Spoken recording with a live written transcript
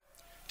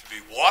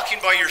be walking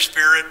by your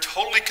Spirit,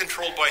 totally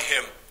controlled by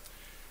Him,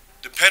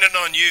 dependent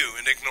on you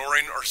and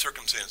ignoring our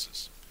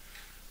circumstances.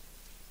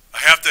 I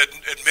have to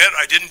admit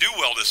I didn't do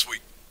well this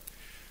week.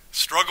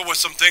 Struggle with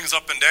some things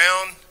up and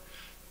down,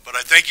 but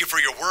I thank you for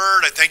your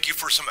word. I thank you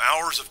for some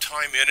hours of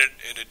time in it,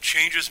 and it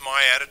changes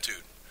my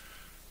attitude.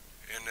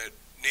 And it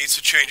needs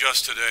to change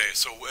us today.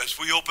 So as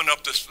we open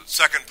up this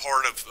second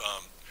part of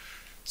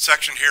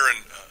section here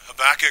in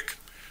Habakkuk,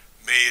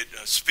 may it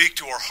speak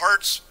to our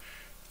hearts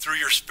through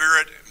your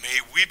Spirit.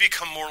 May we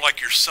become more like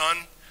your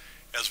Son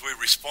as we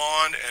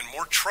respond, and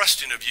more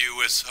trusting of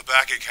you as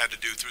Habakkuk had to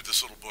do through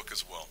this little book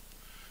as well.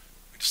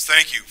 We just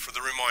thank you for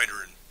the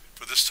reminder and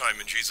for this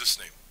time in Jesus'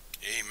 name.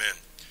 Amen.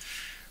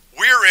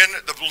 We are in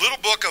the little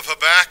book of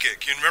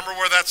Habakkuk. You remember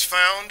where that's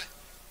found?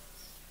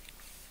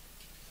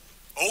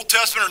 Old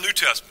Testament or New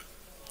Testament?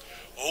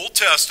 Old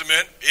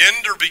Testament,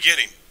 end or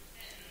beginning?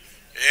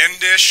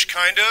 Endish,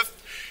 kind of.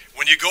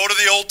 When you go to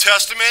the Old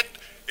Testament,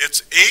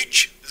 it's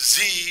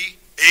HZHZM.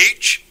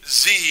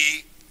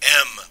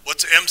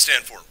 What's M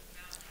stand for?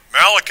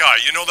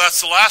 Malachi. You know that's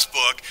the last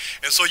book.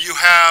 And so you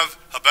have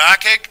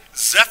Habakkuk,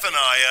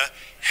 Zephaniah,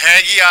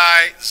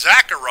 Haggai,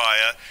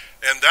 Zechariah,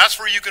 and that's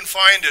where you can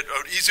find it.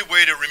 An easy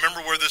way to remember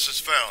where this is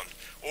found.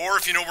 Or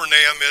if you know where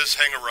Nahum is,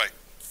 hang a right.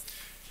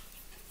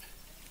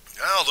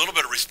 Now, a little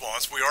bit of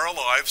response. We are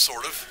alive,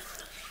 sort of.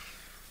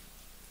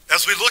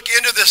 As we look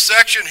into this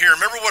section here,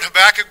 remember what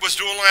Habakkuk was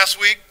doing last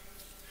week?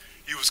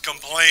 He was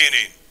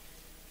complaining.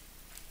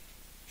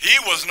 He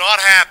was not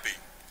happy.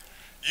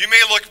 You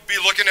may be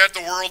looking at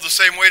the world the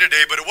same way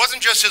today, but it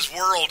wasn't just his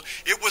world.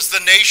 It was the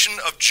nation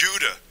of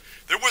Judah.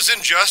 There was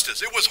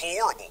injustice. It was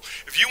horrible.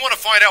 If you want to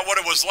find out what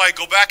it was like,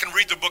 go back and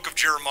read the book of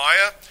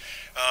Jeremiah.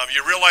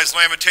 You realize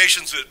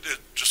Lamentations, it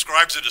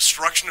describes the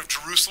destruction of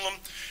Jerusalem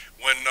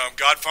when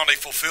God finally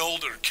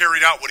fulfilled or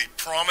carried out what he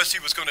promised he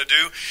was going to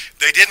do.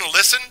 They didn't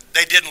listen.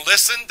 They didn't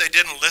listen. They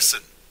didn't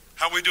listen.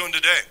 How are we doing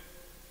today?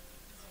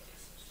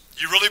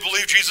 You really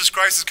believe Jesus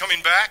Christ is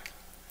coming back?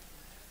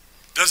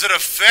 Does it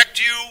affect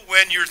you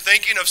when you're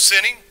thinking of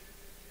sinning?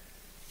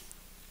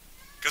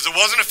 Because it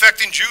wasn't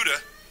affecting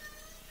Judah.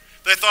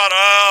 They thought,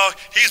 oh,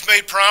 he's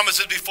made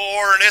promises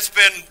before, and it's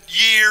been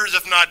years,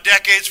 if not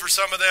decades for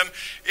some of them.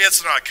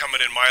 It's not coming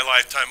in my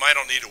lifetime. I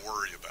don't need to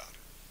worry about it.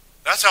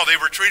 That's how they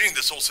were treating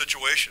this whole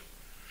situation.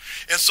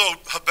 And so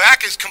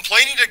Habakkuk is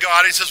complaining to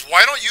God. He says,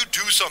 why don't you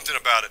do something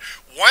about it?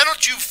 Why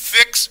don't you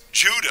fix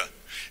Judah?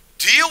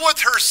 Deal with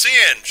her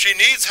sin. She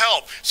needs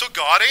help. So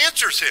God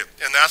answers him.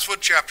 And that's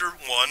what chapter 1,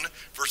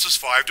 verses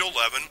 5 to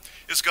 11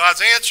 is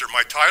God's answer.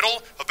 My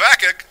title,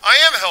 Habakkuk, I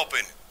am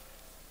helping.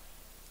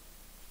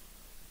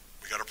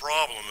 We got a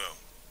problem, though.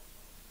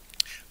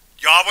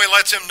 Yahweh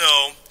lets him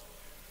know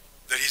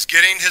that he's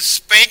getting his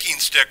spanking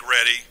stick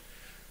ready,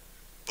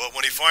 but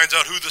when he finds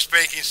out who the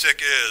spanking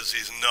stick is,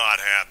 he's not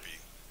happy.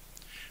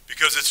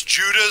 Because it's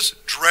Judah's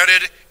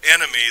dreaded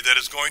enemy that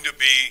is going to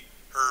be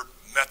her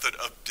method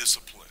of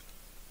discipline.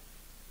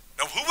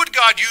 Now, who would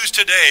God use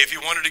today if he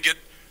wanted to get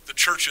the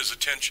church's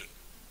attention?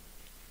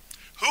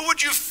 Who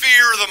would you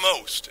fear the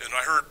most? And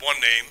I heard one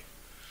name,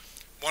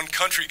 one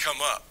country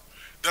come up,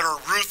 that are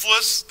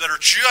ruthless, that are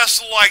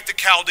just like the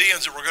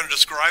Chaldeans that we're going to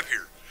describe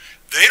here.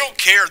 They don't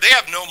care. They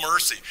have no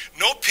mercy.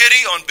 No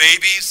pity on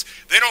babies.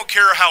 They don't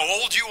care how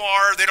old you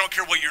are. They don't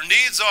care what your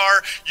needs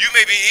are. You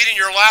may be eating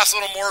your last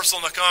little morsel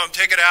and they'll come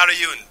take it out of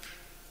you and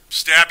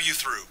stab you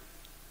through.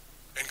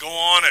 And go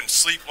on and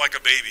sleep like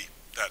a baby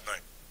that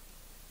night.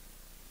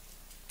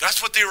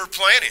 That's what they were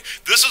planning.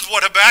 This is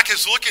what Habakkuk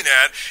is looking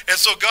at. And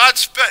so God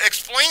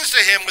explains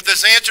to him with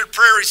this answered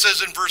prayer. He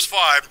says in verse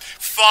 5,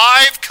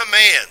 5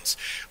 commands.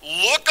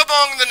 Look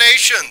among the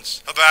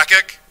nations,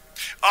 Habakkuk.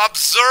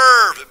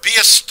 Observe, be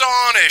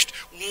astonished,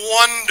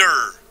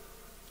 wonder.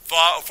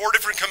 4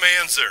 different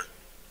commands there.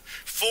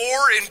 4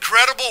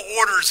 incredible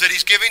orders that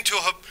he's giving to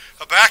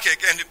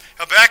Habakkuk, and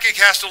Habakkuk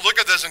has to look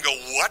at this and go,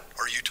 what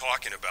are you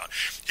talking about?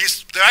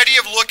 The idea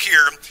of look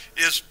here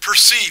is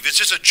perceive. It's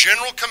just a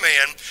general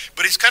command,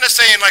 but he's kind of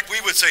saying, like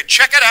we would say,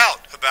 check it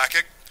out,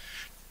 Habakkuk.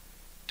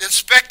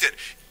 Inspect it.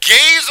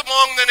 Gaze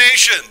among the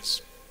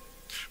nations.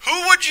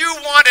 Who would you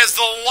want as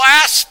the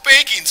last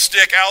spanking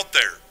stick out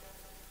there?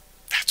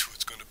 That's who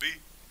it's going to be.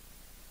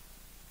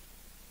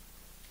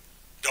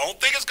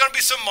 Don't think it's going to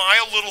be some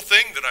mild little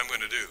thing that I'm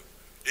going to do.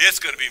 It's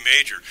going to be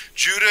major.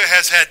 Judah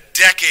has had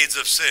decades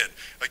of sin.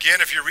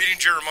 Again, if you're reading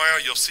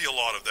Jeremiah, you'll see a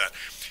lot of that.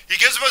 He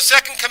gives him a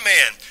second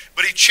command,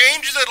 but he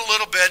changes it a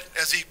little bit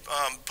as he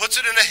puts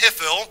it in a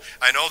hiphil.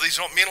 I know these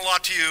don't mean a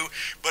lot to you,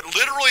 but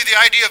literally the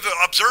idea of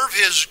observe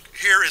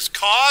here is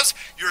cause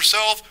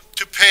yourself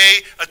to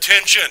pay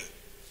attention.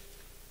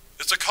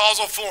 It's a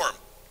causal form.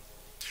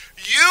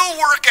 You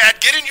work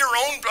at getting your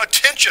own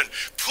attention.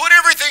 Put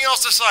everything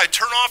else aside.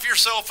 Turn off your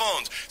cell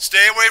phones.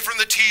 Stay away from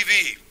the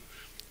TV.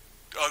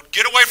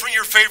 Get away from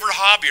your favorite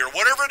hobby or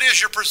whatever it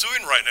is you're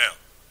pursuing right now.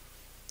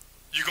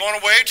 You going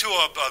away to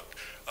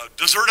a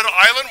deserted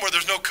island where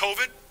there's no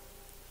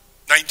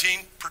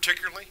COVID-19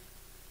 particularly?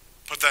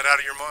 Put that out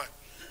of your mind.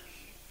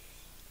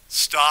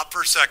 Stop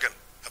for a second,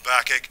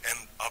 Habakkuk,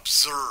 and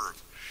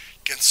observe.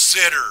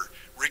 Consider.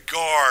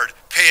 regard,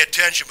 pay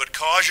attention, but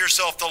cause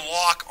yourself to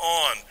lock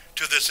on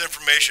to this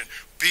information.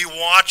 Be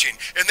watching.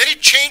 And then he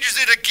changes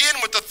it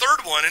again with the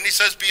third one, and he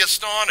says, be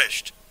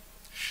astonished.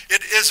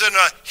 It is an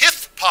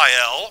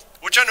hithpael,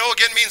 which I know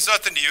again means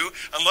nothing to you,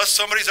 unless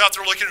somebody's out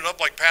there looking it up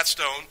like Pat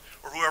Stone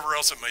or whoever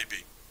else it may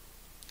be.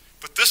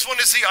 But this one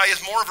is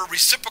more of a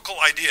reciprocal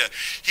idea.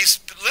 He's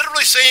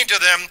literally saying to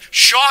them,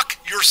 shock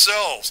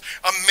yourselves,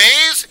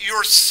 amaze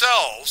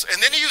yourselves,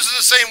 and then he uses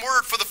the same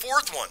word for the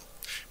fourth one,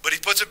 but he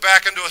puts it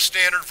back into a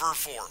standard verb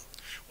form.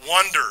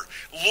 Wonder,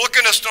 look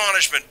in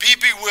astonishment, be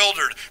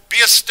bewildered, be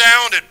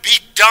astounded, be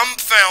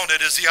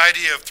dumbfounded is the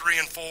idea of 3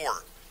 and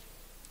 4.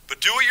 But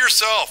do it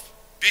yourself,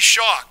 be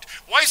shocked.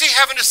 Why is he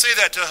having to say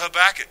that to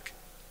Habakkuk?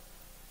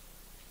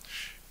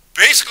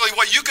 Basically,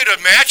 what you could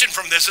imagine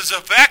from this is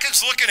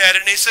Habakkuk's looking at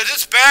it and he says,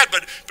 it's bad,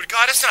 but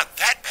God, it's not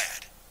that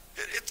bad.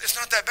 It's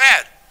not that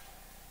bad.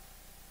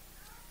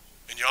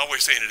 And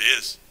Yahweh's saying it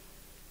is.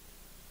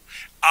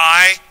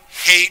 I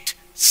hate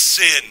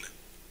sin.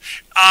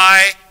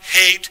 I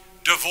hate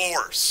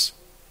divorce.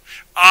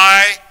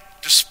 I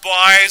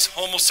despise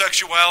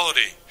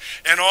homosexuality.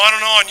 And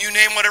on, you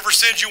name whatever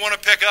sins you want to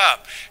pick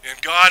up.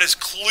 And God is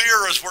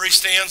clear as where he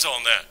stands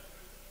on that.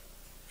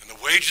 And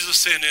the wages of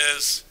sin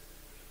is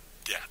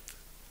death.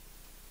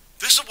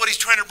 This is what he's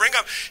trying to bring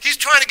up. He's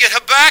trying to get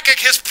Habakkuk,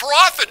 his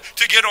prophet,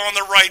 to get on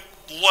the right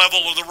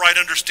level of the right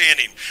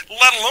understanding,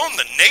 let alone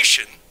the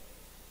nation.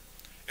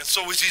 And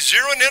so as he's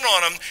zeroing in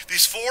on them,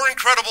 these 4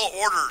 incredible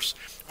orders,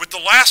 with the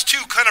last 2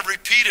 kind of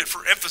repeated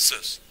for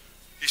emphasis,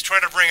 he's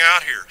trying to bring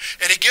out here.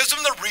 And he gives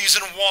them the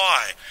reason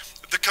why.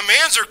 The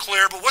commands are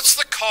clear, but what's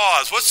the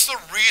cause? What's the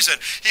reason?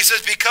 He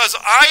says, because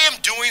I am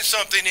doing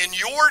something in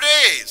your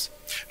days,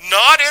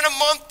 not in a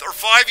month or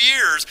 5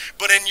 years,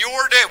 but in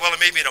your day. Well,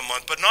 maybe in a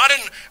month, but not in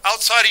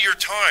outside of your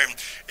time.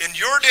 In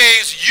your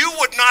days, you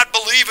would not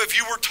believe if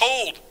you were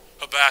told,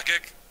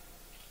 Habakkuk.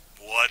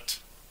 What?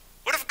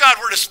 What if God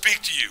were to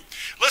speak to you?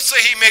 Let's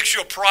say he makes you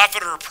a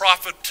prophet or a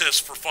prophetess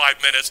for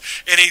 5 minutes,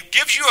 and he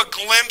gives you a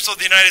glimpse of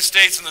the United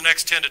States in the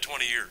next 10 to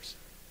 20 years.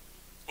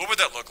 What would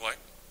that look like?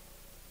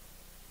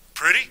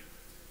 Pretty?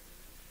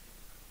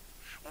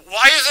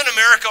 Why isn't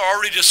America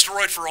already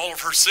destroyed for all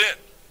of her sin?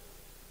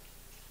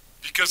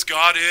 Because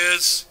God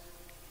is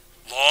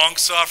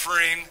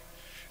long-suffering,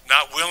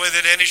 not willing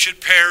that any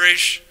should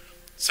perish.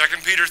 2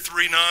 Peter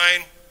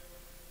 3:9,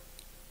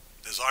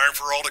 desiring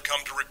for all to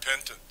come to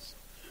repentance.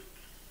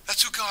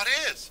 That's who God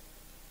is.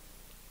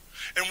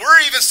 And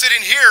we're even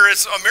sitting here,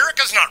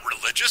 America's not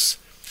religious.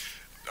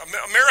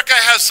 America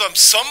has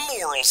some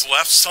morals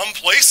left, some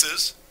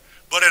places,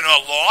 but in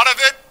a lot of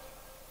it,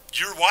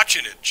 you're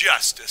watching it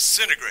just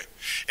disintegrate.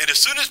 And as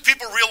soon as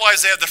people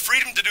realize they have the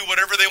freedom to do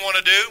whatever they want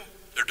to do,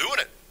 they're doing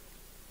it.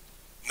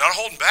 Not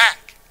holding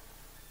back.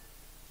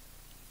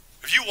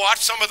 If you watch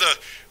some of the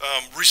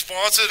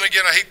responses, and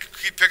again, I hate to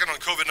keep picking on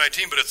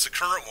COVID-19, but it's the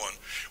current one.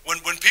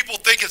 When people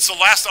think it's the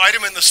last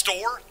item in the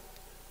store,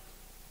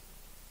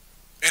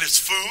 and it's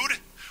food,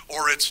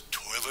 or it's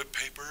toilet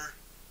paper,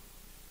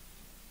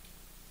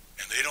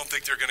 and they don't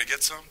think they're going to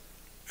get some.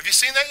 Have you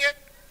seen that yet?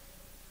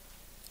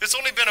 It's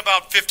only been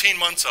about 15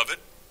 months of it.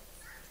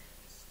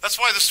 That's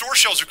why the store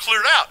shelves are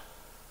cleared out,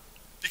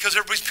 because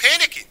everybody's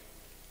panicking.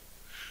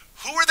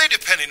 Who are they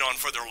depending on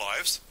for their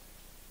lives?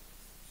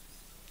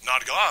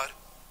 Not God.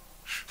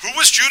 Who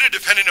was Judah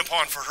depending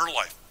upon for her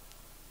life?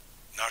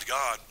 Not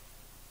God.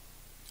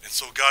 And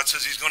so God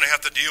says he's going to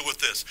have to deal with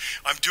this.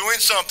 I'm doing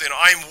something.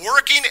 I'm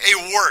working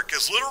a work,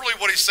 is literally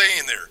what he's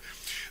saying there.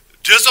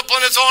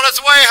 Discipline is on its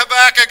way,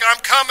 Habakkuk. I'm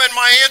coming.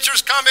 My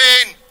answer's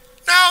coming.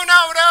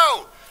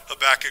 No.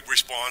 Habakkuk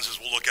responds, as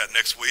we'll look at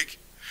next week.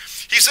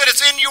 He said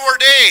it's in your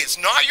days,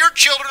 not your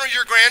children or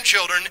your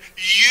grandchildren.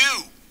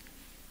 You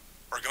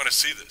are going to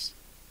see this.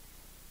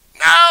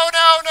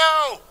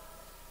 No.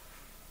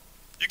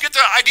 You get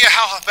the idea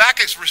how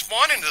Habakkuk's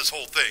responding to this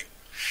whole thing.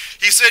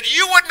 He said,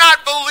 you would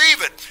not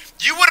believe it.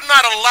 You would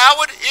not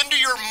allow it into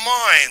your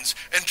minds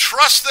and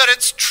trust that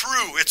it's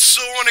true. It's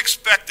so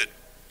unexpected.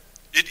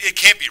 It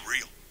can't be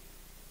real.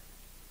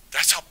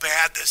 That's how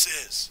bad this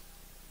is.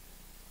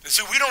 And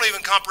so we don't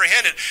even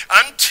comprehend it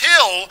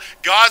until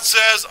God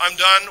says, I'm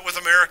done with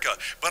America.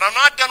 But I'm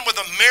not done with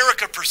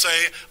America per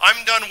se.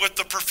 I'm done with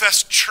the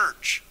professed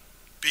church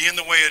being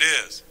the way it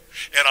is.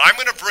 And I'm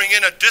going to bring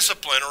in a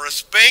discipline or a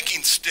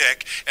spanking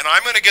stick, and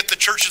I'm going to get the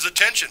church's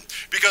attention.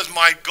 Because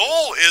my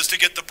goal is to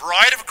get the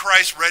bride of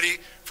Christ ready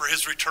for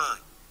his return.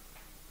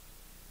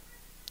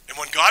 And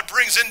when God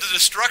brings into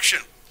destruction,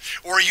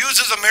 or he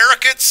uses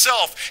America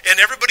itself, and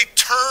everybody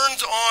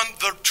turns on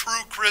the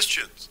true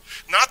Christians,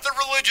 not the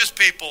religious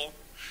people,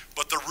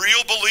 but the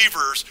real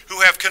believers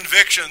who have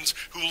convictions,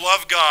 who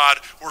love God,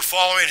 who are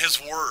following his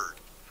word,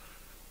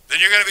 then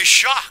you're going to be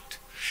shocked.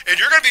 And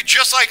you're going to be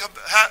just like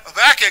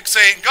Habakkuk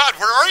saying, God,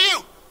 where are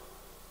you?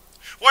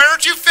 Why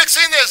aren't you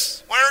fixing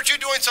this? Why aren't you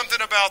doing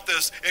something about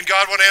this? And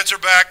God would answer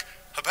back,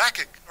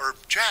 Habakkuk, or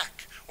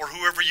Jack, or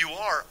whoever you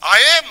are,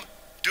 I am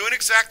doing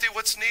exactly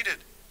what's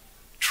needed.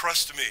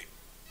 Trust me.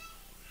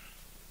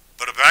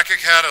 But Habakkuk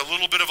had a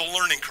little bit of a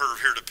learning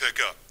curve here to pick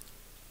up.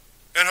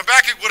 And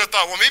Habakkuk would have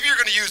thought, well, maybe you're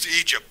going to use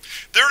Egypt.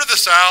 They're to the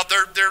south.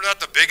 They're not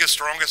the biggest,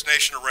 strongest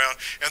nation around,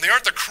 and they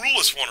aren't the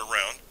cruelest one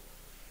around.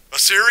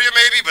 Assyria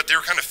maybe, but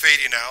they're kind of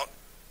fading out.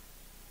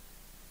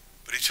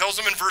 But he tells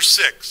them in verse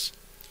 6,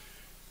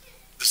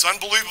 this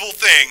unbelievable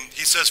thing,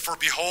 he says, for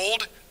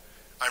behold,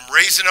 I'm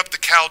raising up the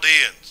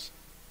Chaldeans.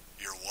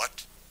 You're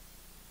what?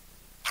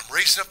 I'm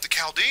raising up the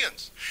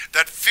Chaldeans,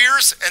 that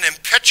fierce and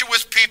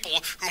impetuous people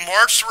who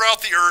march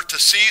throughout the earth to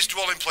seize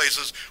dwelling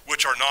places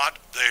which are not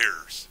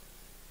theirs.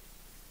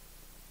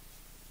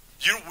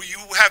 You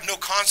have no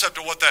concept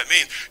of what that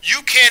means.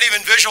 You can't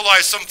even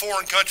visualize some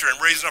foreign country.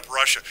 I'm raising up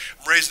Russia.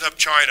 I'm raising up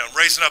China. I'm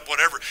raising up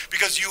whatever.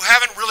 Because you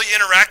haven't really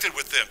interacted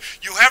with them.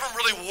 You haven't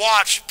really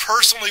watched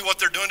personally what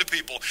they're doing to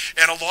people.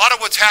 And a lot of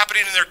what's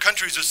happening in their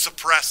countries is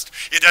suppressed.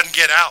 It doesn't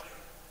get out.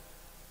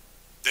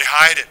 They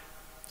hide it.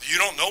 You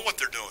don't know what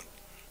they're doing.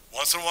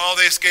 Once in a while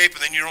they escape,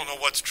 and then you don't know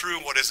what's true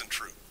and what isn't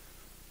true.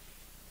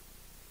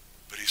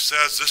 But he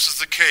says this is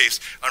the case.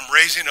 I'm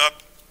raising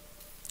up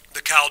the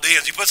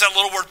Chaldeans. He puts that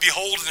little word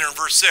behold in there in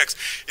verse 6.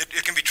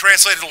 It can be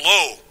translated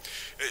lo.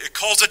 It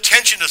calls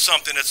attention to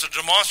something. It's a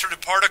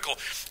demonstrative particle.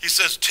 He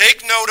says,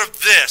 take note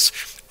of this.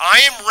 I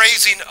am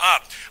raising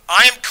up.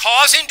 I am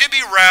causing to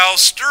be roused,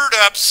 stirred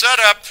up, set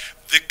up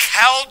the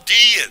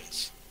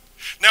Chaldeans.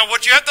 Now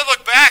what you have to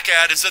look back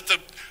at is that the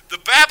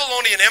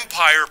Babylonian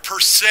Empire per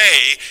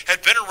se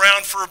had been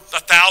around for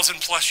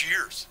 1,000 plus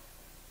years.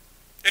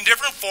 In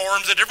different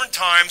forms, at different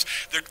times,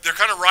 they're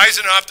kind of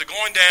rising up, they're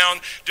going down,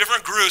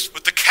 different groups.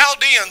 But the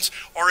Chaldeans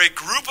are a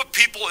group of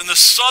people in the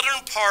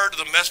southern part of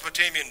the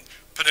Mesopotamian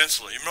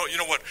Peninsula. You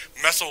know what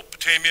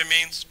Mesopotamia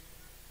means?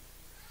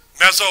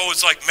 Meso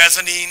is like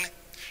mezzanine.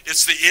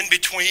 It's the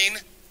in-between.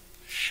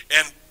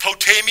 And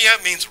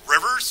Potamia means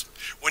rivers.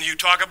 When you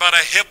talk about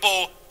a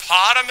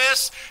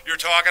hippopotamus, you're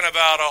talking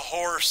about a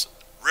horse,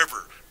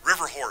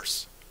 river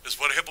horse. Is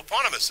what a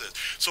hippopotamus is.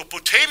 So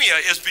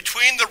Potamia is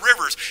between the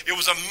rivers. It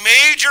was a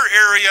major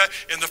area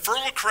in the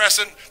Fertile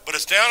Crescent, but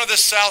it's down to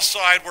this south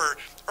side where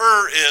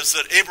is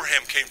that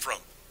Abraham came from,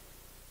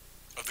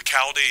 of the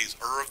Chaldees,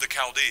 of the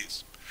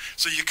Chaldees.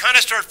 So you kind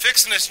of start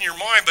fixing this in your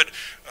mind, but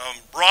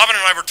Robin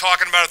and I were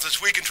talking about it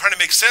this week and trying to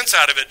make sense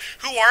out of it.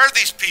 Who are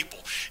these people?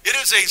 It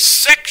is a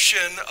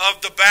section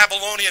of the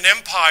Babylonian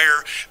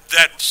Empire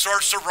that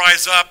starts to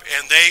rise up,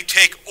 and they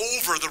take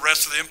over the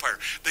rest of the empire.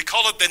 They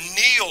call it the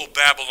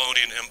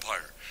Neo-Babylonian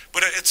Empire.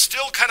 But it's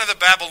still kind of the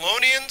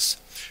Babylonians,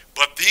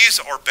 but these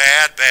are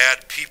bad,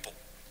 bad people.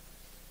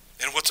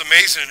 And what's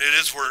amazing, it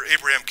is where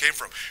Abraham came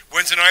from.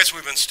 Wednesday nights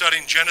we've been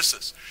studying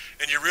Genesis,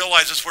 and you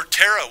realize it's where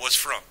Terah was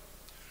from.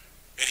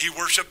 And he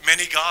worshiped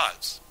many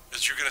gods,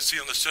 as you're going to see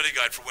on the study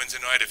guide for Wednesday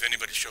night if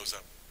anybody shows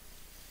up.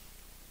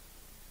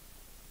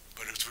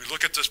 But as we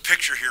look at this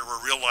picture here,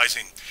 we're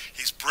realizing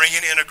he's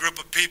bringing in a group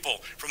of people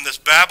from this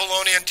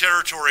Babylonian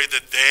territory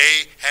that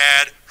they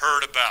had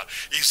heard about.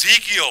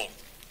 Ezekiel,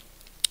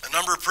 a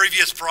number of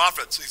previous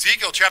prophets.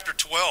 Ezekiel chapter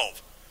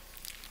 12.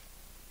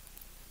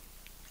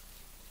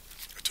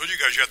 I told you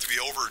guys you have to be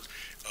over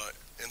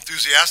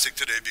enthusiastic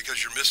today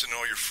because you're missing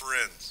all your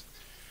friends.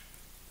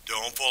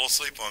 Don't fall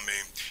asleep on me.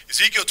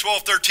 Ezekiel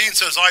 12:13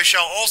 says, I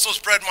shall also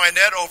spread my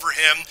net over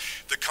him.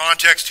 The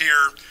context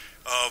here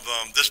of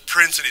this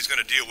prince that he's going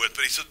to deal with.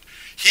 But he said,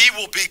 he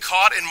will be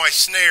caught in my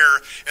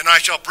snare, and I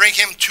shall bring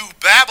him to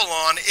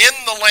Babylon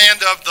in the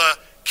land of the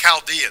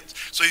Chaldeans.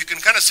 So you can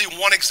kind of see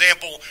one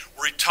example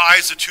where he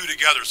ties the two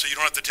together, so you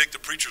don't have to take the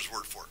preacher's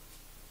word for it.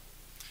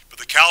 But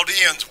the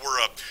Chaldeans were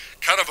a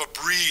kind of a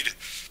breed,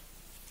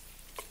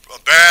 a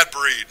bad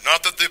breed.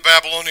 Not that the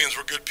Babylonians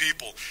were good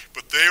people,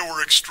 but they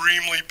were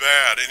extremely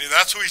bad. And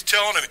that's who he's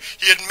telling him.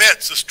 He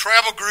admits, this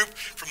travel group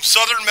from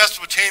southern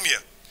Mesopotamia,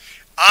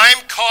 I'm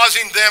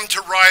causing them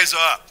to rise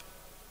up.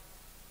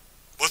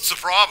 What's the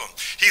problem?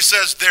 He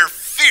says they're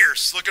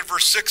fierce. Look at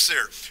verse 6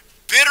 there.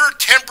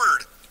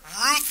 Bitter-tempered,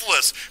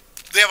 ruthless.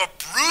 They have a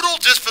brutal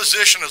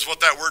disposition is what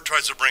that word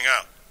tries to bring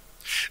out.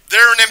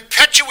 They're an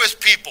impetuous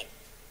people.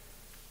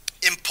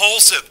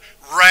 Impulsive,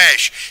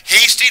 rash,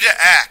 hasty to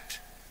act.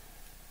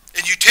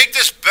 And you take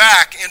this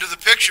back into the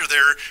picture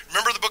there.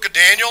 Remember the book of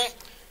Daniel?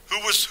 Who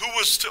was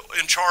still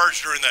in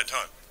charge during that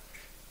time?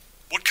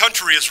 What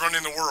country is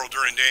running the world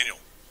during Daniel?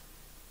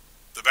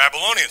 The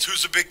Babylonians.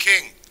 Who's the big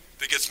king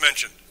that gets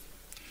mentioned?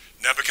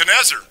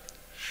 Nebuchadnezzar.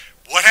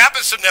 What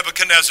happens to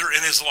Nebuchadnezzar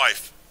in his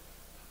life?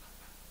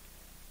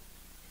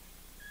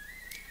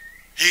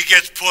 He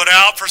gets put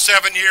out for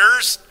 7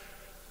 years.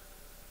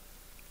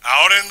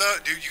 Out in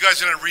the... You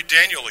guys going to read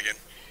Daniel again?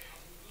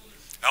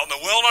 Out in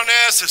the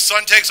wilderness, his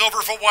son takes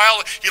over for a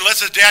while. He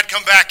lets his dad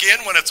come back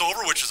in when it's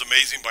over, which is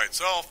amazing by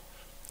itself.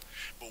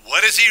 But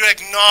what does he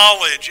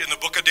acknowledge in the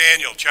book of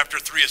Daniel, chapter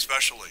 3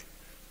 especially?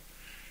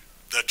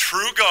 The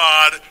true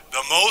God,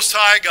 the Most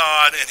High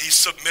God, and he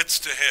submits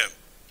to him.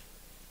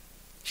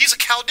 He's a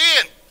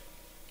Chaldean.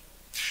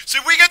 See,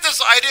 we get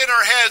this idea in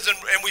our heads,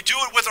 and we do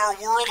it with our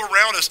world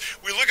around us.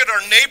 We look at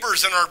our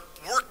neighbors and our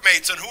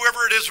workmates and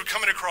whoever it is we're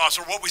coming across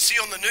or what we see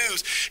on the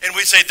news, and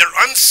we say they're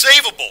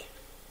unsavable.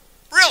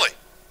 Really?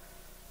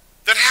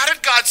 Then how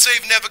did God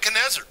save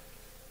Nebuchadnezzar?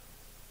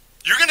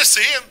 You're going to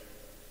see him.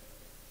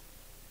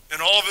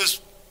 and all of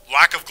his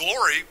lack of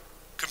glory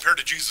compared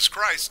to Jesus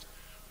Christ.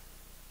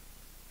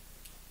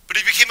 But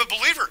he became a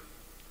believer.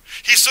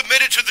 He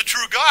submitted to the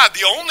true God,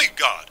 the only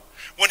God.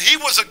 When he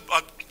was a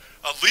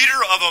leader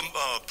of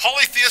a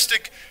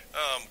polytheistic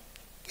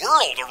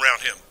world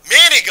around him,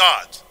 many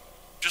gods,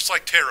 just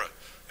like Terah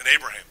and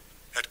Abraham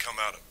had come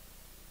out of.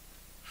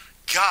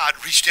 God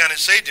reached down and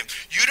saved him.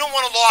 You don't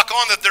want to lock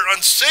on that they're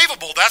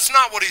unsavable. That's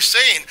not what he's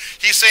saying.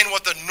 He's saying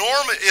what the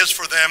norm is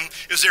for them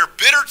is they're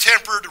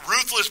bitter-tempered,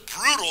 ruthless,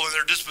 brutal in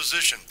their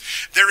disposition.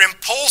 They're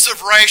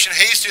impulsive, rash, and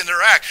hasty in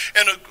their act.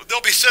 And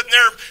they'll be sitting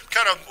there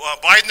kind of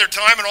biding their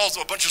time, and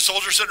a bunch of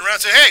soldiers sitting around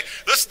saying, hey,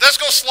 let's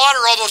go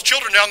slaughter all those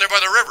children down there by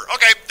the river.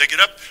 Okay, they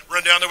get up,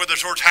 run down there with their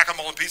swords, hack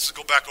them all in pieces,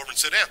 go back over and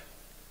sit in.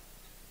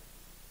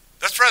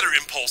 That's rather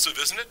impulsive,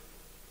 isn't it?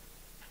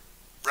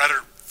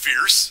 Rather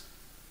fierce.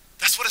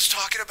 That's what it's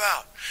talking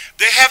about.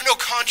 They have no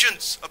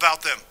conscience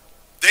about them.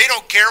 They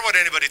don't care what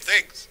anybody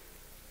thinks.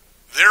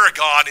 They're a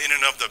God in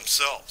and of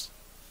themselves.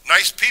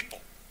 Nice people.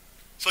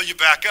 So you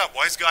back up.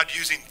 Why is God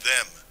using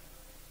them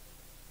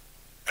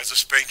as a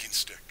spanking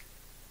stick?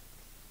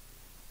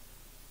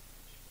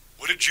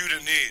 What did Judah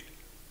need?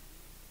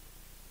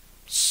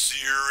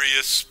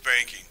 Serious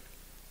spanking.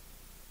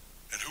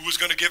 And who was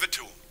going to give it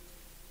to him?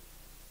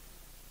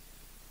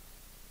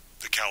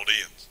 The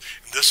Chaldeans.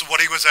 And this is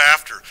what he was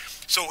after.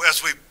 So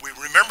as we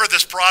remember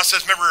this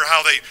process, remember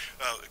how they,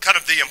 kind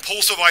of the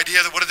impulsive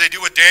idea that what did they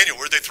do with Daniel?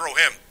 Where did they throw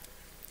him?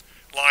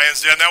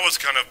 Lions den. That was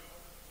kind of,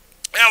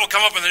 we'll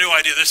come up with a new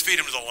idea. Let's feed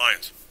him to the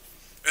lions.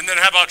 And then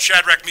how about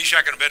Shadrach,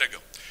 Meshach, and Abednego,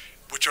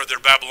 which are their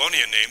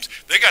Babylonian names?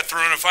 They got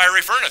thrown in a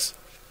fiery furnace.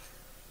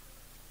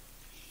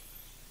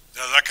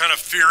 Now, that kind of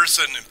fierce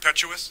and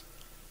impetuous?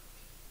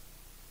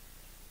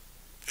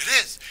 It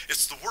is.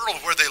 It's the world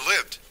where they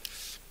lived.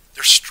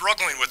 They're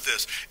struggling with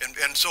this.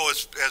 And so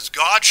as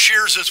God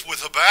shares this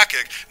with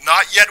Habakkuk,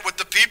 not yet with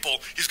the people,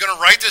 he's going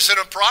to write this in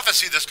a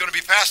prophecy that's going to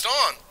be passed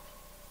on.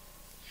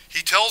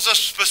 He tells us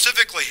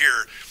specifically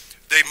here,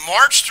 they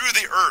march through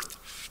the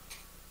earth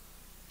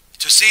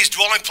to seize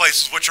dwelling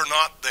places which are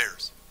not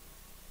theirs.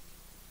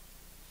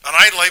 And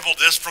I labeled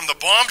this from the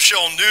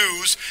bombshell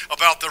news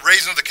about the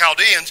raising of the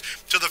Chaldeans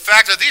to the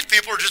fact that these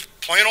people are just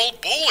plain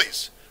old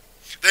bullies.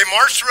 They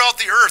march throughout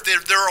the earth.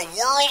 They're a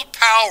world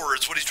power,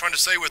 is what he's trying to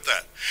say with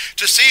that.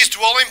 To seize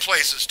dwelling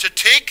places, to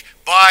take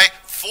by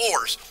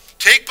force,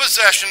 take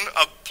possession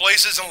of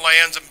places and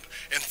lands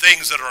and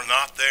things that are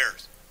not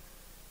theirs.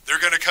 They're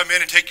going to come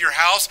in and take your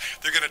house.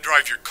 They're going to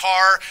drive your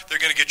car. They're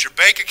going to get your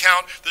bank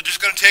account. They're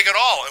just going to take it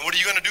all. And what are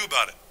you going to do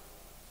about it?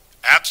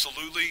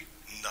 Absolutely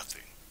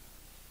nothing.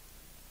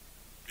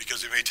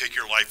 Because they may take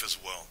your life as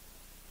well.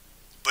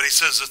 But he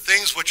says the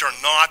things which are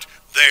not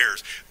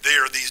theirs, they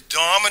are these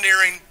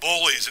domineering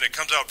bullies, and it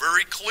comes out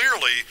very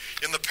clearly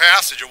in the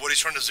passage of what he's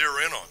trying to zero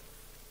in on.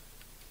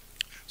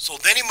 So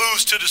then he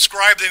moves to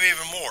describe them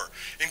even more.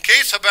 In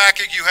case,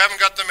 Habakkuk, you haven't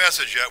got the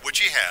message yet, which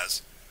he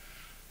has,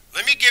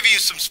 let me give you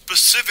some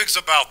specifics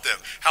about them.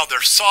 How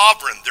they're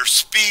sovereign, they're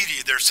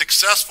speedy, they're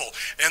successful,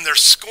 and they're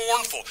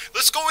scornful.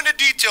 Let's go into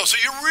detail so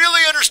you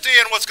really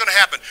understand what's going to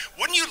happen.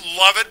 Wouldn't you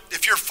love it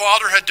if your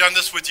father had done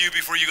this with you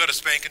before you got a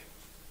spanking?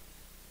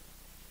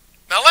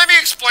 Now let me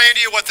explain to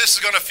you what this is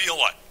going to feel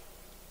like.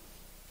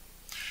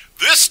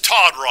 This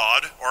Todd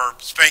rod, or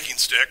spanking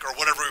stick, or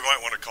whatever we might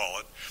want to call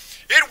it,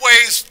 it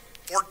weighs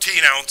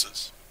 14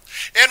 ounces.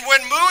 And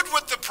when moved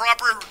with the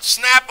proper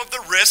snap of the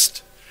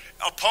wrist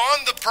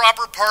upon the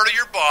proper part of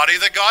your body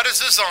that God has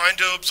designed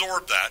to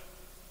absorb that,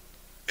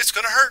 it's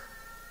going to hurt.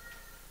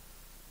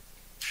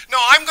 Now,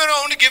 I'm going to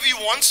only give you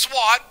one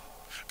swat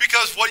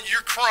because what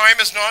your crime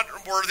is not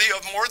worthy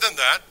of more than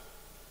that.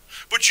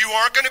 But you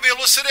aren't going to be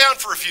able to sit down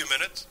for a few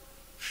minutes.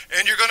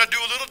 And you're going to do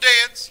a little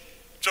dance.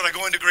 Should I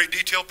go into great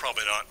detail?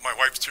 Probably not. My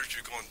wife's here,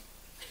 she's going,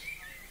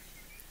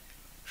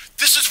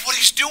 this is what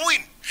he's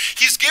doing.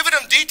 He's giving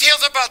them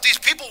details about these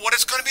people, what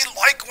it's going to be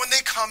like when they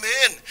come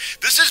in.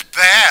 This is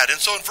bad. And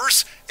so in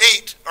verse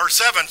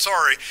 7,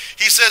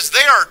 he says they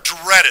are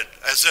dreaded,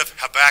 as if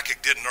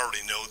Habakkuk didn't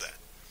already know that.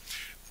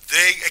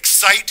 They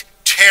excite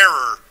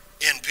terror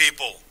in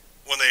people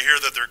when they hear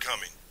that they're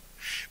coming.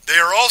 They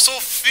are also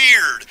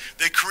feared.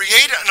 They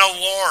create an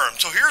alarm.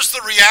 So here's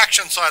the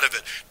reaction side of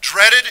it.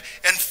 Dreaded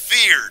and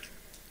feared.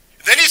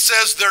 Then he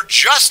says their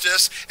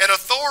justice and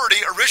authority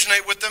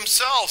originate with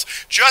themselves.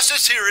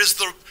 Justice here is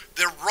the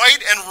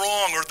right and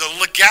wrong, or the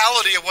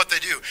legality of what they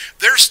do.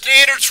 Their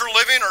standards for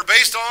living are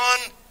based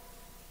on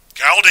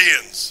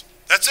Chaldeans.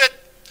 That's it.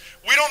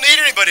 We don't need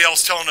anybody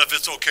else telling us if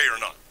it's okay or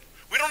not.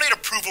 We don't need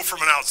approval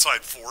from an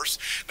outside force.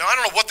 Now, I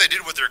don't know what they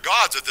did with their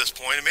gods at this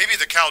point, and maybe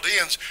the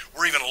Chaldeans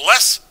were even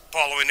less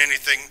following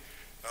anything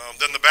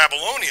than the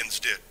Babylonians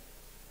did.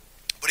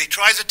 But he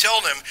tries to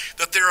tell them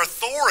that their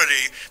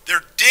authority,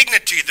 their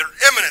dignity, their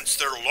eminence,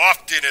 their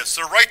loftiness,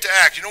 their right to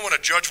act. You know when a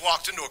judge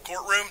walks into a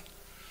courtroom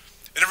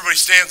and everybody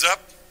stands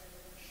up?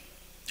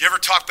 You ever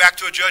talk back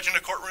to a judge in a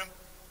courtroom?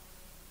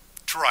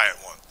 Try it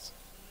once.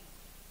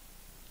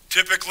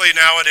 Typically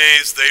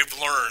nowadays they've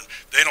learned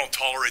they don't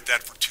tolerate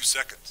that for 2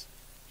 seconds.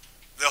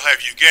 They'll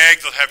have you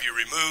gagged, they'll have you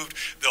removed,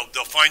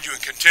 they'll find you in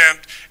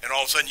contempt, and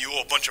all of a sudden you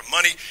owe a bunch of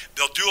money.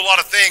 They'll do a lot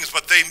of things,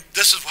 but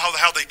this is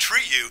how they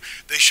treat you.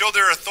 They show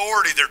their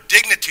authority, their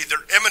dignity,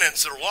 their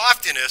eminence, their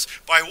loftiness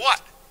by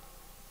what?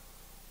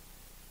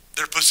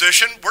 Their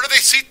position. Where do they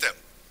seat them?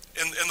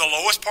 In the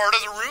lowest part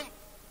of the room?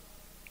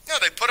 Yeah,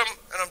 they put them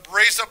in a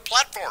raised up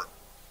platform.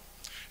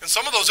 And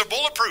some of those are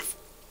bulletproof.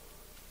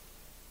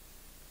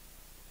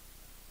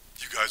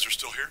 You guys are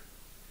still here?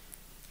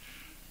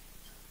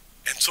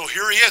 And so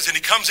here he is, and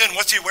he comes in.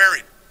 What's he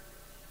wearing?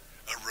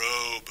 A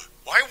robe.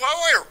 Why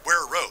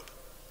wear a robe?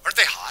 Aren't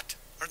they hot?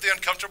 Aren't they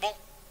uncomfortable?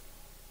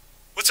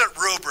 What's that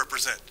robe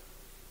represent?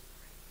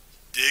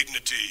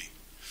 Dignity,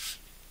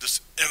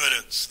 this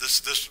eminence,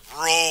 this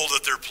role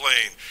that they're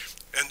playing.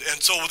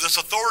 And so this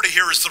authority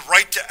here is the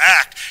right to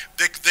act.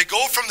 They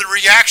go from the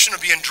reaction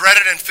of being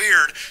dreaded and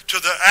feared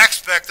to the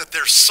aspect that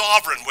they're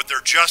sovereign with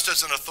their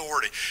justice and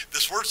authority.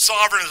 This word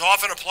sovereign is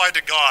often applied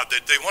to God.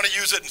 They want to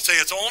use it and say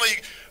it's only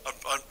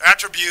an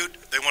attribute,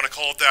 they want to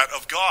call it that,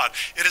 of God.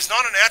 It is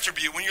not an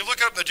attribute. When you look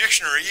it up in the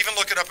dictionary, even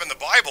look it up in the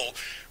Bible,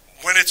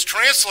 when it's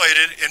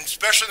translated, and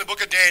especially in the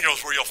book of Daniel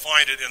is where you'll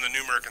find it in the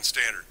New American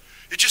Standard,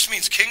 it just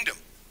means kingdom.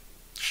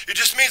 It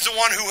just means the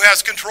one who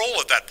has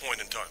control at that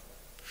point in time.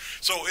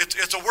 So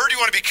it's a word you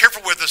want to be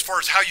careful with as far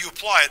as how you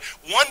apply it.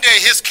 One day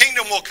his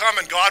kingdom will come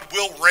and God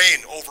will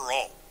reign over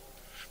all.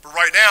 But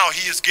right now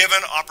he has given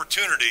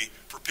opportunity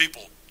for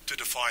people to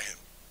defy him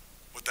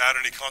without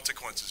any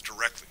consequences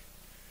directly.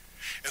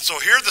 And so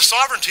here the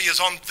sovereignty is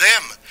on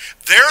them.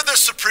 They're the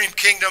supreme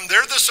kingdom.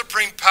 They're the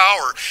supreme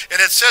power. And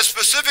it says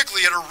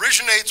specifically it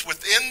originates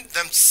within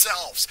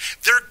themselves.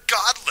 They're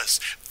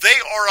godless. They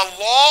are a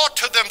law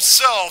to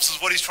themselves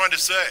is what he's trying to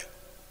say.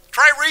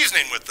 Try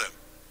reasoning with them.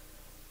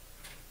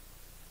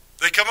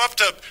 They come up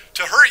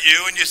to hurt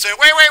you and you say,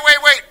 wait.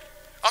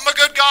 I'm a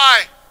good guy.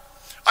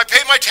 I pay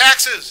my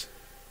taxes.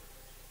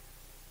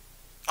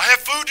 I have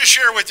food to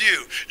share with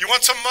you. You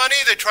want some money?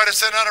 They try to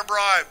send out a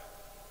bribe.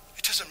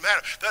 It doesn't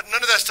matter.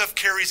 None of that stuff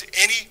carries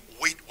any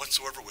weight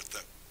whatsoever with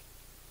them.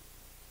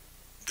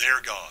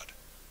 They're God.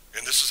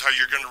 And this is how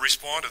you're going to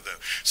respond to them.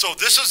 So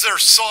this is their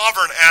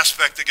sovereign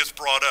aspect that gets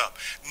brought up.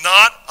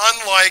 Not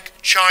unlike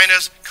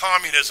China's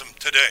communism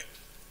today.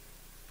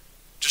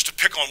 Just to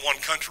pick on one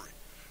country.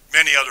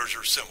 Many others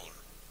are similar.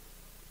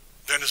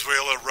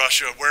 Venezuela,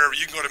 Russia, wherever.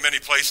 You can go to many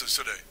places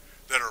today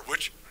that are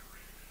which?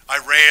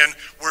 Iran,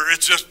 where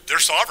it's just, they're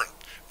sovereign.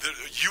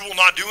 You will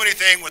not do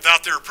anything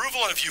without their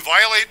approval, and if you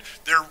violate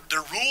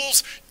their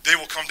rules, they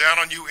will come down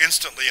on you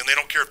instantly, and they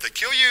don't care if they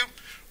kill you,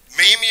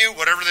 maim you,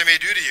 whatever they may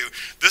do to you.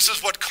 This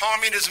is what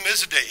communism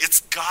is today. It's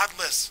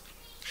godless.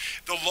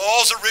 The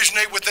laws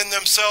originate within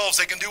themselves.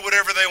 They can do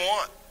whatever they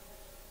want.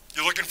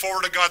 You're looking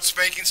forward to God's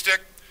spanking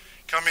stick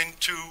coming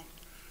to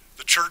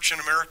the church in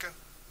America?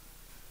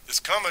 It's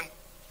coming.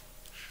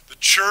 The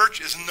church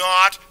is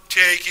not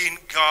taking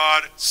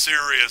God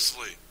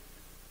seriously.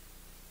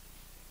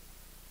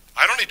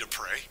 I don't need to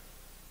pray.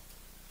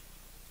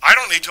 I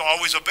don't need to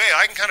always obey.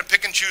 I can kind of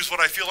pick and choose what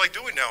I feel like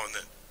doing now and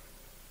then.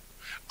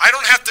 I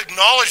don't have to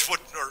acknowledge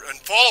and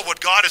follow what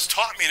God has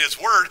taught me in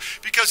his word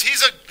because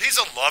he's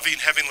a loving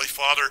heavenly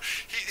Father.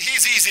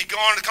 He's easy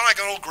going, kind of like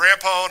an old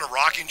grandpa in a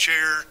rocking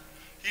chair.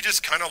 He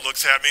just kind of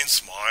looks at me and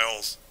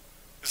smiles.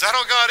 Is that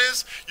how God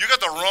is? You got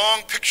the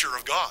wrong picture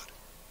of God.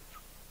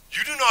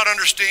 You do not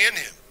understand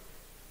him.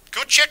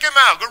 Go check him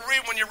out. Go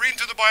read when you're reading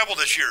through the Bible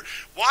this year.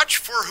 Watch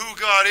for who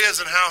God is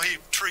and how he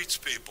treats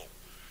people.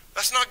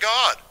 That's not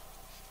God.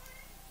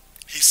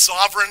 He's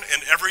sovereign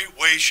in every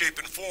way, shape,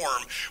 and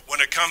form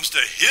when it comes to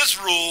his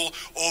rule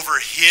over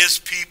his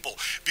people.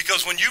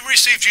 Because when you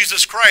receive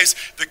Jesus Christ,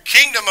 the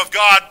kingdom of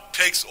God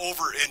takes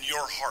over in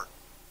your heart.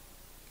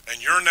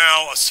 And you're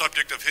now a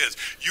subject of his.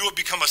 You have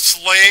become a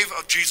slave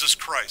of Jesus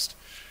Christ.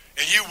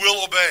 And you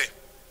will obey.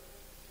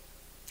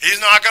 He's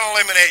not going to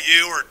eliminate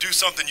you or do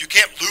something. You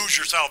can't lose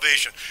your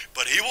salvation.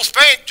 But he will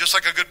spank, just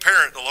like a good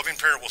parent, a loving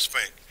parent will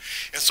spank.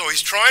 And so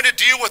he's trying to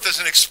deal with this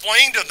and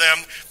explain to them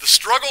the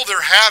struggle they're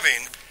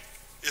having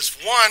is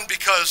one,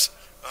 because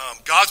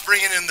God's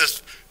bringing in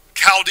this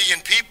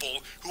Chaldean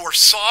people who are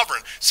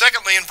sovereign.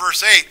 Secondly, in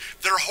verse 8,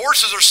 their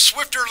horses are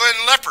swifter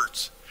than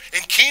leopards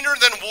and keener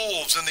than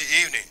wolves in the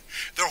evening.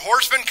 Their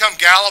horsemen come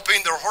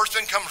galloping, their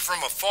horsemen come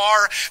from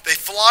afar. They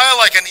fly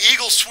like an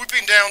eagle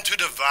swooping down to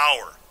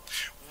devour.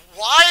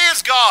 Why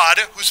is God,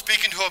 who's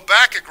speaking to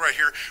Habakkuk right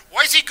here,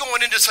 why is he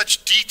going into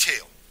such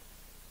detail?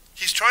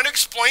 He's trying to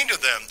explain to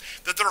them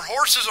that their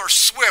horses are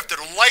swift,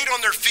 they're light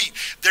on their feet,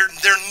 they're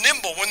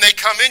nimble. When they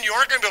come in, you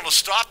aren't going to be able to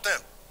stop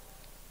them.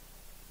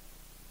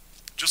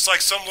 Just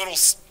like some little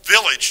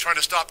village trying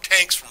to stop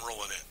tanks from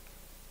rolling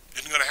in.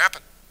 Isn't going to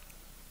happen.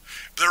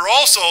 Their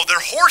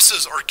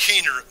horses are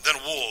keener than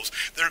wolves.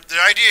 The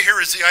idea here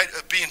is the idea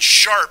of being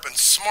sharp and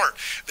smart.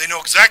 They know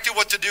exactly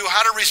what to do,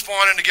 how to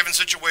respond in a given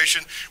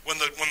situation. When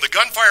the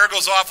gunfire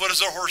goes off, what does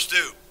their horse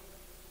do?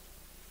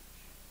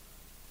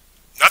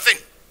 Nothing.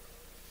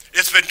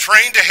 It's been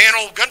trained to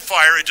handle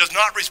gunfire. It does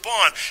not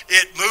respond.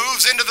 It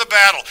moves into the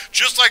battle,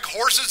 just like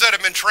horses that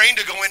have been trained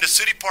to go into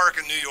City Park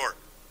in New York.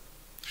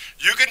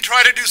 You can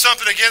try to do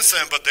something against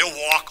them, but they'll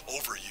walk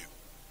over you.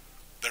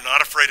 They're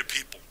not afraid of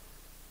people,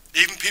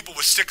 even people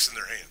with sticks in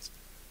their hands.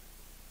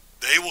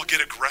 They will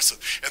get aggressive.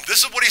 And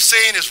this is what he's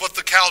saying is what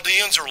the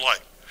Chaldeans are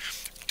like.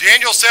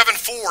 Daniel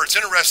 7:4, it's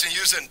interesting to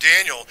use it in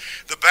Daniel.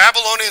 The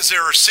Babylonians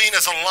there are seen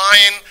as a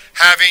lion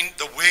having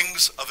the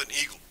wings of an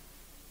eagle.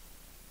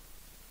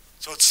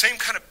 So it's the same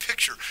kind of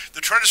picture.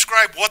 They're trying to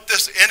describe what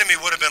this enemy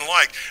would have been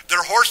like.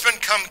 Their horsemen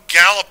come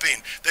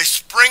galloping. They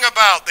spring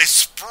about. They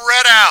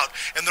spread out.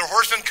 And their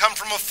horsemen come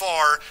from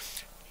afar.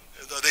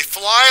 They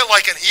fly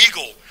like an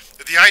eagle.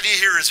 The idea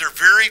here is they're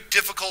very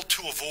difficult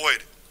to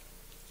avoid.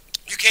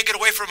 You can't get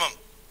away from them.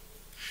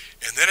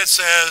 And then it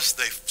says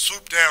they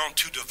swoop down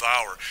to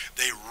devour.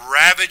 They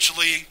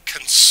ravagely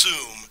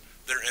consume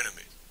their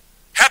enemies.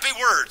 Happy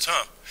words,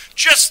 huh?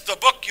 Just the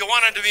book you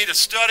wanted me to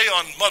study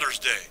on Mother's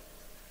Day.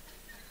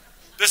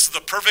 This is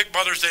the perfect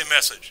Mother's Day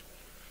message.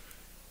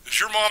 Is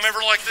your mom ever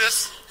like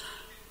this?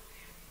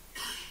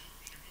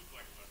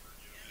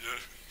 Yeah.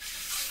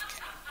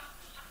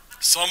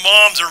 Some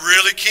moms are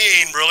really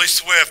keen, really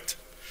swift.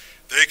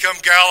 They come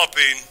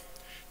galloping.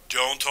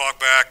 Don't talk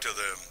back to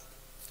them.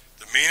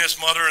 The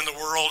meanest mother in the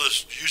world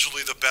is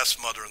usually the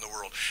best mother in the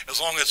world, as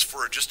long as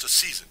for just a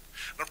season.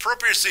 An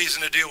appropriate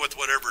season to deal with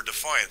whatever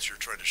defiance you're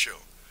trying to show.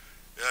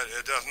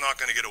 It's not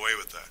going to get away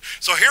with that.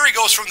 So here he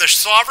goes from their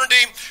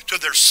sovereignty to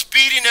their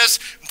speediness.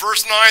 In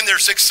verse 9, their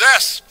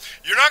success.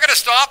 You're not going to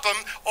stop them.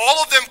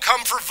 All of them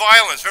come for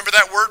violence. Remember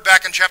that word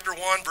back in chapter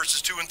 1,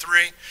 verses 2 and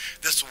 3?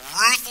 This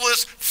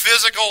ruthless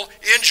physical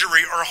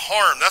injury or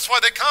harm. That's why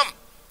they come.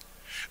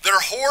 Their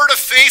horde of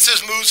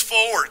faces moves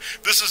forward.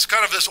 This is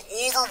kind of this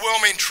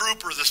overwhelming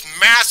trooper, this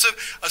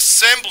massive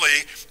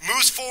assembly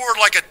moves forward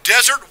like a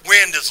desert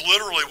wind is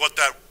literally what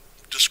that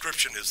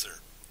description is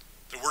there.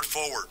 The word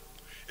forward.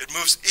 It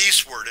moves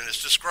eastward, and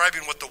it's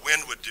describing what the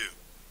wind would do.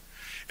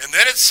 And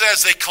then it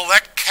says they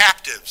collect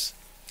captives.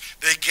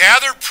 They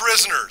gather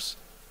prisoners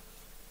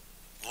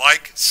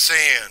like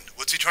sand.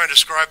 What's he trying to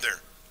describe there?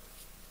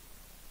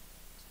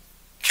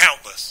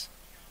 Countless.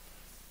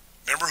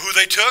 Remember who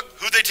they took?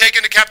 Who they take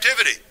into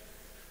captivity?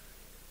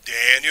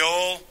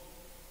 Daniel,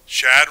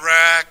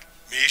 Shadrach,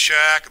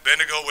 Meshach,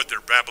 Abednego with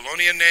their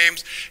Babylonian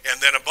names, and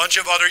then a bunch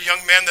of other young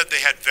men that they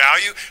had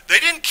value. They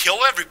didn't kill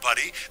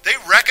everybody. They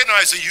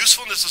recognized the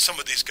usefulness of some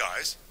of these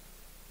guys.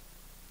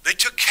 They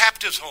took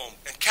captives home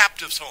and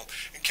captives home.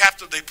 And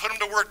they put them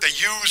to work. They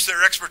used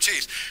their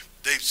expertise.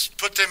 They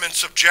put them in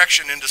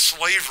subjection into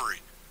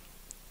slavery.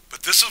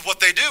 But this is what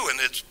they do, and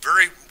it's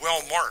very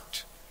well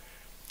marked.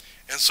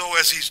 And so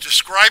as he's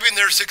describing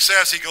their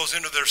success, he goes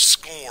into their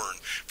scorn.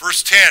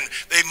 Verse 10,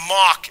 they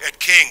mock at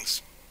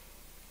kings,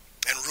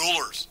 and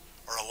rulers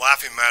are a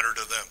laughing matter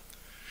to them.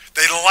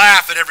 They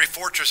laugh at every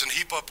fortress and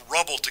heap up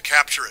rubble to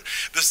capture it.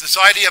 This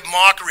idea of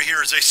mockery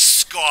here is they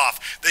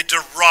scoff. They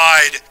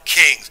deride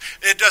kings.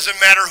 It doesn't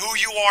matter who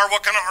you are,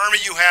 what kind of army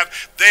you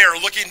have. They are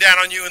looking down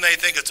on you and they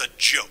think it's a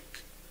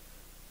joke.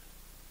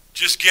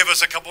 Just give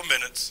us a couple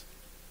minutes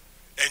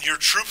and your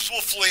troops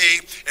will flee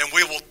and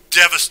we will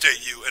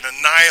devastate you and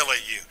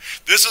annihilate you.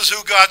 This is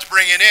who God's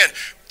bringing in.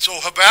 So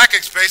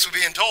Habakkuk's basically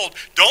being told,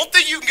 don't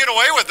think you can get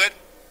away with it.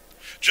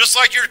 Just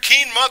like your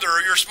keen mother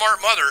or your smart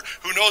mother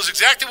who knows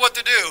exactly what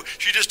to do,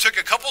 she just took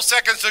a couple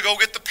seconds to go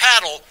get the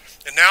paddle,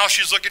 and now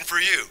she's looking for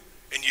you.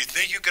 And you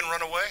think you can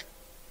run away?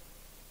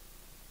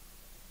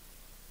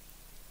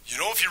 You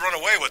know if you run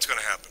away, what's going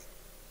to happen?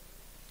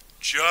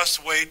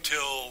 Just wait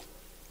till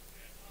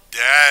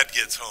Dad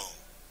gets home.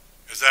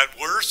 Is that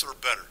worse or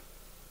better?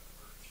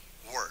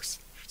 Worse.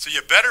 So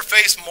you better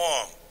face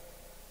Mom,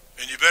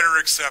 and you better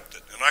accept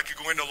it. And I could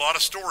go into a lot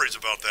of stories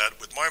about that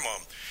with my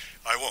mom.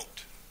 I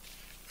won't.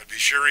 I'd be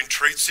sharing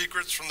trade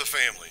secrets from the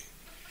family.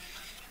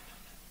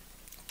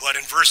 But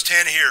in verse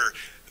 10 here,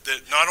 that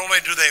not only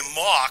do they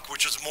mock,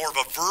 which is more of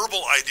a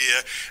verbal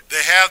idea,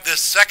 they have this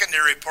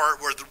secondary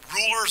part where the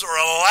rulers are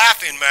a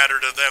laughing matter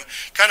to them,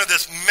 kind of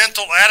this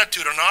mental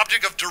attitude, an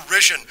object of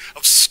derision,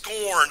 of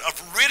scorn,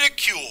 of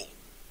ridicule.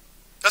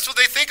 That's what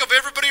they think of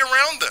everybody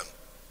around them.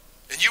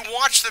 And you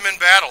watch them in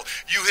battle.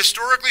 You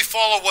historically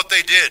follow what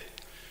they did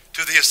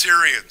to the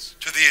Assyrians,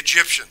 to the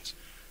Egyptians,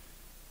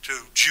 to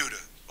Judah,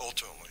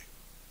 ultimately.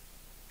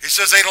 He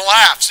says they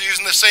laugh, so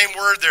using the same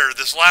word there,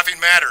 this laughing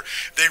matter.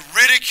 They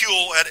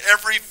ridicule at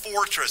every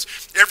fortress,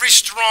 every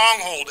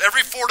stronghold,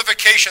 every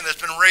fortification that's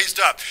been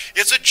raised up.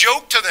 It's a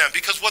joke to them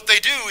because what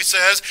they do, he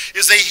says,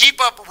 is they heap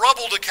up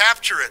rubble to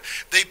capture it.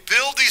 They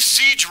build these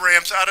siege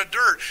ramps out of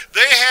dirt.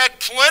 They had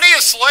plenty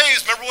of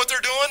slaves. Remember what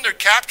they're doing? They're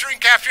capturing.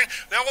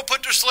 Now we'll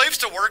put their slaves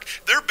to work.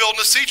 They're building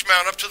a siege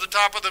mount up to the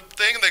top of the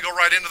thing, and they go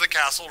right into the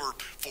castle or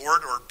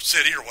fort or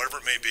city or whatever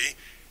it may be,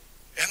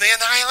 and they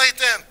annihilate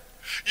them.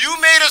 You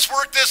made us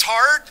work this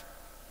hard.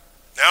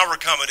 Now we're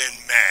coming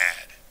in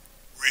mad,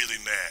 really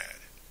mad.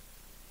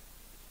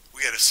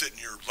 We had to sit in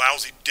your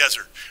lousy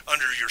desert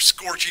under your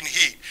scorching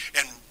heat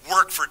and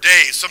work for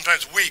days,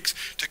 sometimes weeks,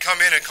 to come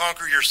in and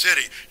conquer your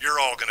city. You're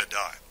all going to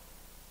die.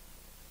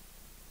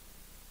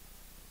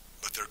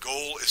 But their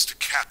goal is to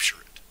capture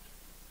it.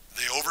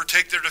 They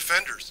overtake their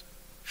defenders.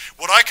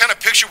 What I kind of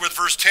picture with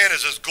verse 10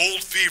 is this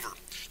gold fever.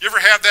 You ever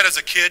have that as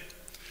a kid?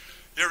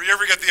 You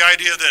ever get the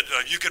idea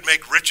that you could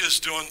make riches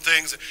doing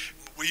things?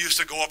 We used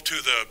to go up to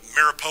the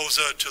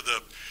Mariposa,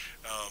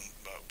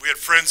 we had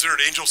friends there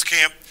at Angels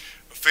Camp,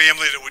 a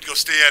family that would go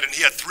stay at, and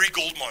he had 3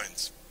 gold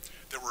mines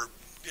that were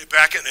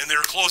back in, and they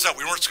were closed out.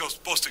 We weren't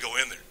supposed to go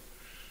in there.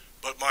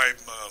 But my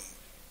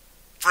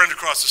friend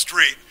across the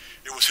street,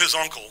 it was his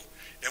uncle,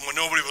 and when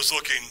nobody was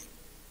looking,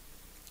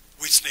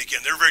 we'd sneak in.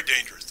 They were very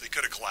dangerous. They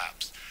could have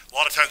collapsed. A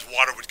lot of times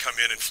water would come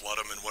in and flood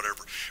them and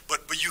whatever.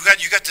 But you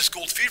got this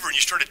gold fever and you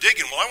started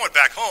digging. Well, I went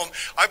back home.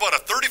 I bought a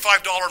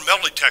 $35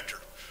 metal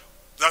detector.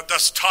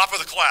 That's top of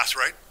the class,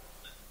 right?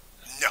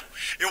 No.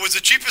 It was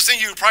the cheapest thing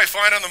you would probably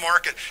find on the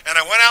market. And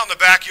I went out in the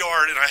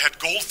backyard and I had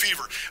gold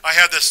fever. I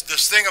had this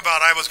thing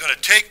about I was going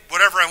to take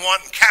whatever I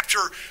want and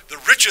capture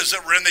the riches that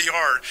were in the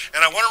yard.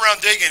 And I went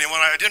around digging, and when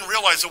I didn't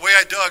realize the way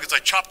I dug is I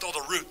chopped all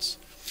the roots.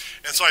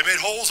 And so I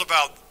made holes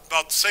about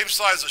the same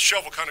size as a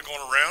shovel kind of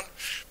going around,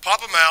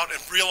 pop them out,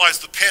 and realize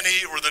the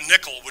penny or the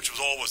nickel, which was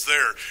all was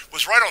there,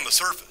 was right on the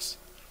surface.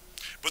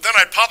 But then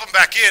I'd pop them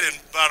back in, and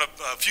about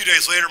a few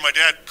days later, my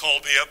dad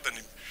called me up, and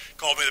he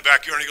called me in the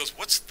backyard, and he goes,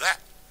 "What's that?"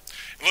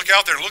 And look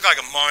out there, and it looked like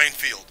a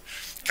minefield,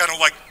 kind of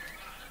like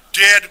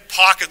dead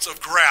pockets of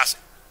grass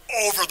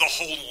over the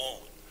whole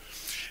lawn.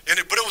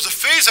 But it was a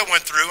phase I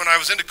went through, and I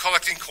was into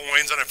collecting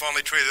coins, and I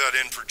finally traded that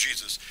in for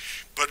Jesus.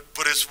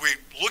 But as we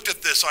looked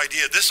at this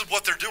idea, this is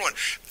what they're doing.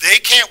 They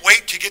can't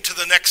wait to get to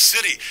the next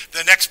city,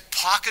 the next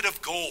pocket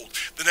of gold,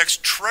 the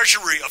next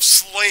treasury of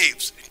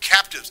slaves and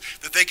captives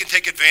that they can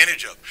take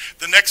advantage of,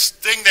 the next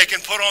thing they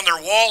can put on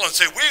their wall and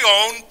say, "We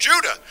own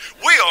Judah,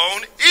 we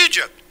own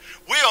Egypt,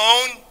 we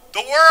own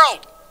the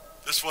world."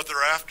 This is what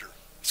they're after.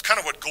 It's kind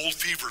of what gold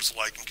fever's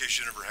like, in case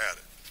you never had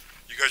it.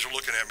 You guys are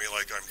looking at me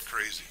like I'm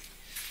crazy.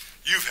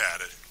 You've had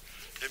it.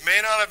 It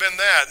may not have been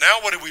that. Now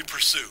what do we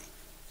pursue?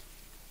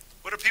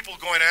 What are people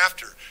going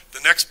after?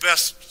 The next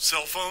best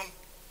cell phone?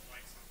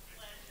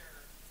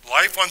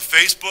 Life on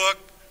Facebook?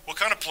 What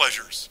kind of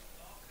pleasures?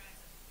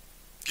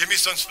 Give me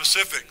some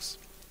specifics.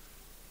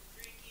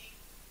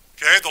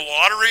 Okay, the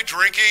lottery,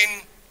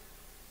 drinking,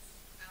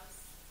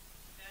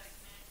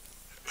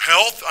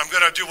 health. I'm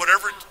going to do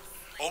whatever.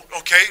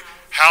 Okay,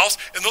 house.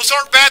 And those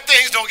aren't bad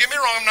things. Don't get me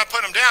wrong. I'm not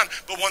putting them down.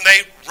 But when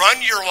they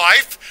run your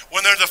life,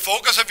 when they're the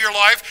focus of your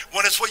life,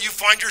 when it's what you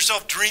find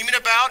yourself dreaming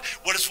about,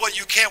 when it's what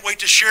you can't wait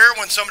to share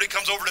when somebody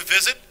comes over to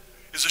visit,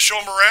 is to show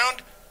them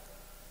around,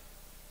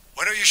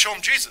 why don't you show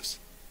them Jesus?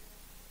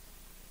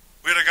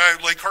 We had a guy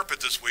lay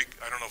carpet this week.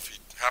 I don't know if he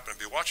happened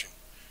to be watching.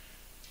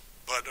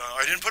 But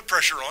I didn't put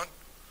pressure on.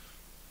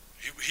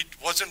 He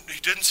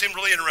didn't seem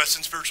really interested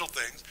in spiritual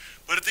things.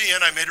 But at the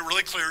end, I made it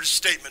really clear, his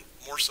statement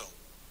more so.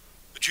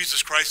 That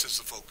Jesus Christ is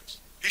the focus.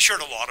 He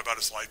shared a lot about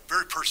his life.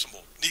 Very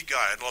personable, neat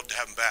guy. I'd love to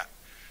have him back.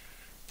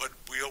 But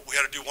we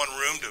had to do one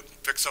room to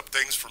fix up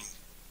things from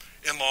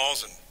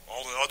in-laws and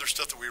all the other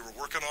stuff that we were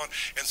working on.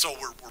 And so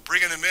we're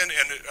bringing him in.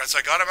 And as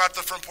I got him out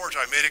the front porch,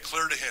 I made it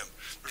clear to him,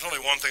 there's only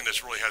one thing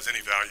that really has any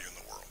value in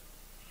the world.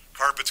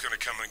 Carpet's going to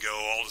come and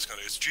go.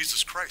 It's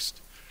Jesus Christ.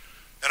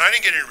 And I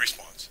didn't get any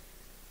response.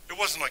 It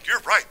wasn't like,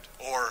 "You're right,"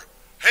 or,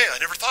 "Hey, I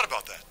never thought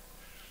about that."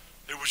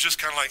 It was just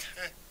kind of like,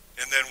 "Hey,"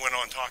 and then went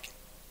on talking.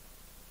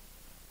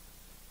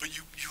 But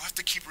you have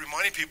to keep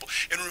reminding people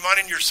and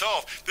reminding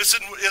yourself, this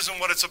isn't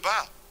what it's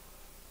about.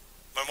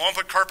 My mom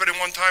put carpet in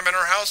one time in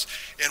our house,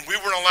 and we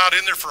weren't allowed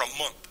in there for a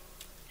month.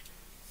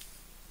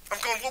 I'm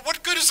going, well,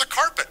 what good is a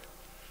carpet?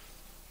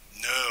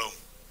 No.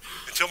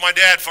 Until my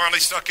dad finally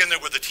snuck in there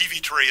with a TV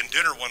tray and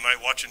dinner one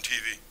night watching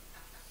TV.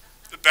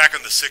 Back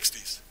in the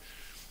 60s.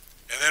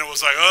 And then it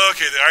was like, oh,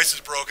 okay, the ice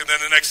is broken.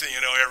 Then the next thing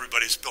you know,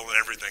 everybody's spilling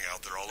everything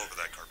out there all over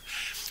that carpet.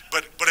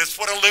 But it's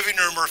what a living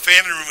room or a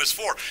family room is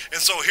for. And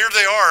so here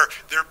they are.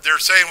 They're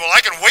saying, well,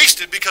 I can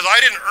waste it because I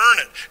didn't earn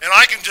it. And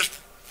I can just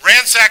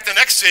ransack the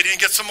next city and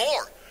get some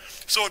more.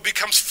 So it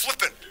becomes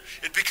flippant.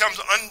 It becomes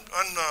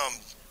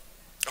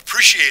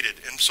appreciated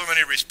in so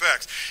many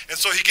respects. And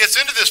so he gets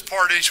into this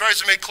part and he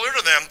tries to make clear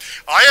to them,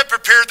 I have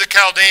prepared the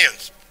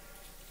Chaldeans.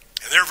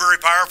 And they're very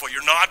powerful.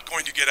 You're not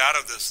going to get out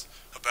of this,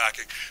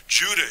 Habakkuk.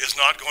 Judah is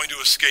not going to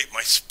escape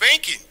my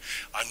spanking.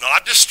 I'm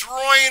not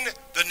destroying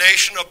the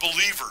nation of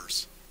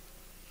believers.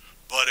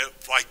 But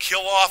if I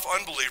kill off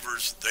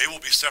unbelievers, they will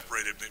be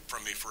separated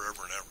from me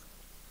forever and ever.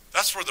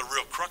 That's where the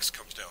real crux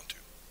comes down to.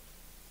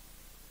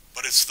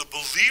 But it's the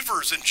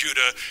believers in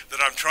Judah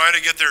that I'm trying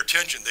to get their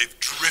attention. They've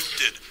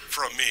drifted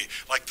from me,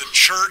 like the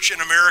church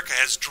in America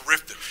has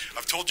drifted.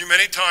 I've told you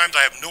many times,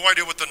 I have no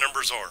idea what the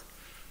numbers are.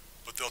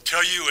 But they'll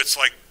tell you it's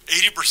like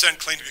 80%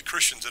 claim to be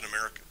Christians in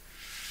America.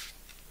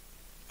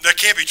 That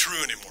can't be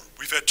true anymore.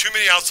 We've had too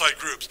many outside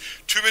groups,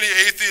 too many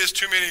atheists,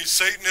 too many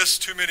Satanists,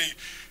 too many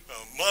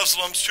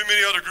Muslims, too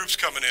many other groups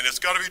coming in. It's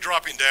got to be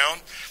dropping down.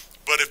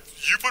 But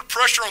if you put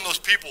pressure on those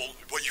people,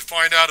 what you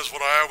find out is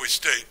what I always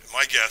state,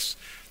 my guess,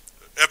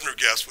 Ebner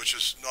guess, which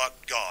is not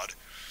God,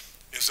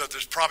 is that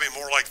there's probably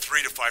more like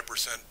 3 to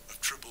 5%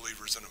 of true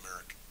believers in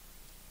America.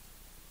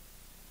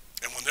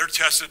 And when they're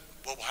tested,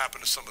 what will happen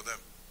to some of them?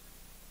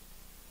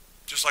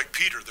 Just like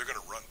Peter, they're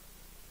going to run.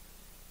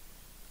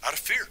 out of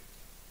fear.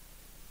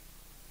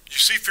 You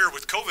see fear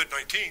with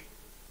COVID-19.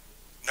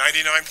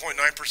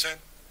 99.9%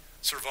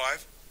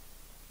 survive.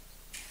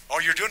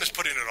 All you're doing is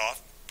putting it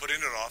off, putting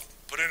it off,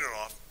 putting it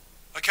off.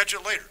 I'll catch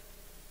it later.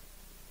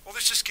 Well,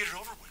 let's just get it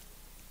over with.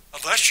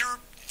 Unless you're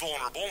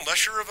vulnerable,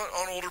 unless you're an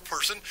older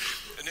person,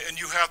 and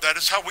you have that.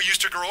 It's how we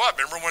used to grow up.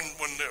 Remember when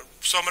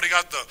somebody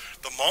got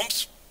the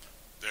mumps?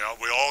 Yeah,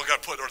 we all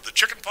got put, or the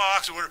chicken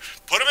pox, or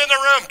put them in the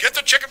room, get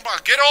the chicken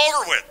pox, get it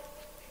over with.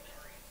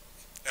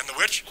 And the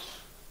which?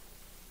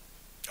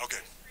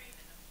 Okay.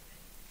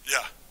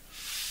 Yeah.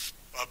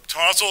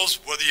 Tonsils,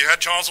 whether you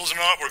had tonsils or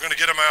not, we're going to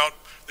get them out.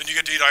 Then you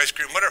get to eat ice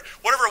cream,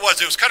 whatever it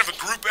was kind of a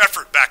group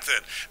effort back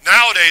then.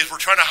 Nowadays, we're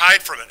trying to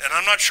hide from it, and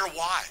I'm not sure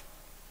why.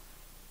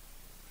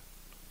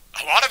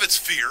 A lot of it's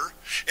fear.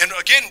 And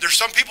again, there's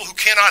some people who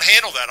cannot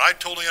handle that. I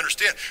totally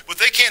understand. But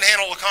they can't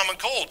handle a common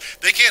cold.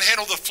 They can't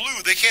handle the flu.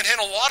 They can't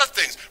handle a lot of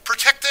things.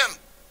 Protect them.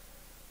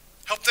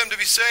 Help them to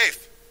be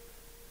safe.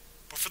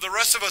 But for the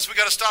rest of us, we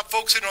got to stop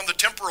focusing on the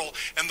temporal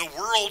and the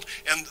world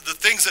and the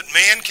things that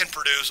man can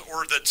produce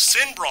or that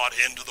sin brought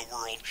into the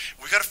world.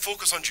 We got to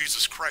focus on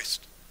Jesus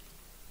Christ.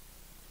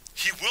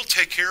 He will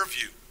take care of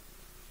you.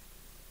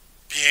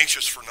 Be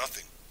anxious for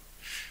nothing.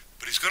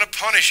 But he's going to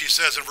punish, he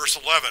says in verse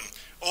 11,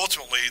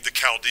 ultimately the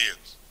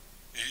Chaldeans.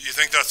 You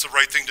think that's the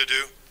right thing to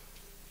do?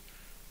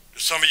 Do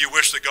some of you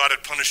wish that God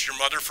had punished your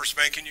mother for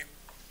spanking you?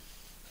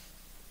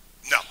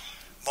 No.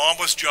 Mom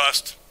was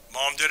just.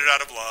 Mom did it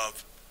out of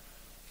love.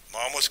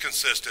 Mom was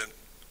consistent.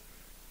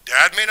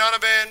 Dad may not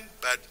have been,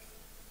 but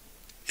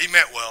he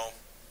meant well.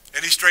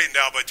 And he straightened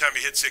out by the time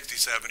he hit 60,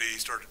 70. He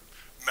started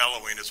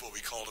mellowing, is what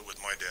we called it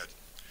with my dad.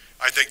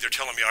 I think they're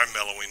telling me I'm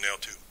mellowing now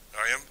too.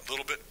 I am, a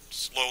little bit,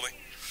 slowly.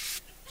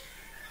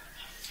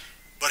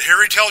 But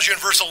here he tells you in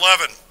verse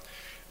 11,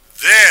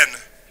 then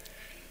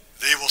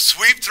they will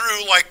sweep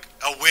through like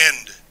a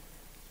wind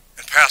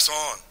and pass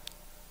on,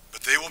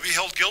 but they will be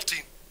held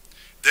guilty,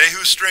 they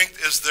whose strength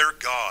is their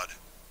God.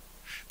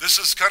 This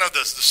is kind of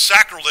the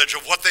sacrilege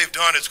of what they've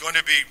done is going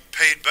to be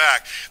paid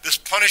back. This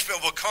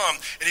punishment will come,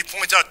 and he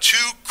points out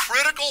two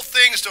critical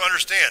things to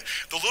understand.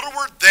 The little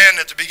word then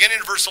at the beginning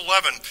of verse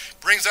 11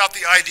 brings out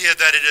the idea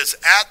that it is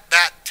at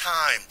that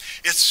time.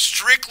 It's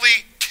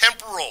strictly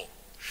temporal.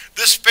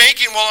 This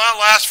spanking will not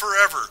last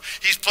forever.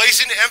 He's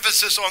placing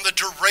emphasis on the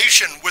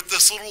duration with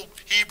this little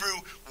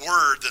Hebrew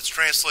word that's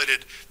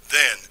translated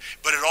then.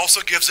 But it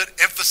also gives it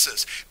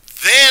emphasis.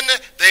 Then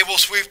they will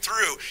sweep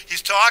through.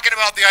 He's talking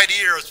about the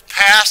idea of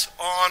pass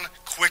on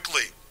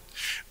quickly.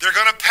 They're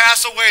going to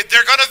pass away.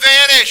 They're going to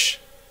vanish.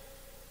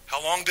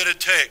 How long did it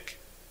take?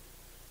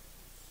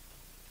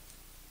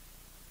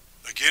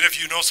 Again,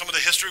 if you know some of the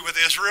history with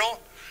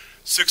Israel,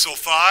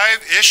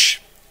 605-ish,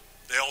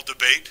 they all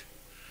debate.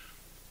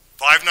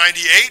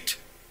 598,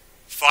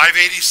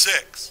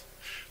 586.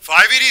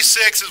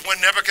 586 is when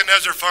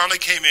Nebuchadnezzar finally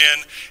came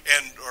in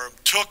and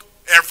took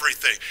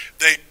everything.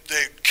 They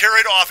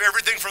carried off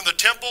everything from the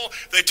temple.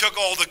 They took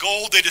all the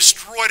gold. They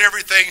destroyed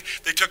everything.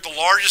 They took the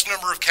largest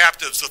number of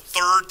captives, the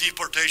third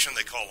deportation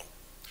they call them.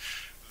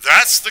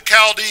 That's the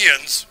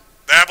Chaldeans,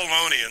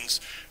 Babylonians,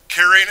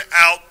 carrying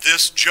out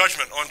this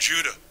judgment on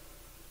Judah.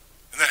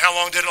 And then how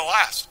long did it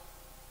last?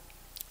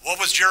 What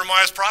was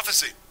Jeremiah's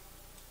prophecy?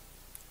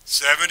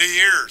 70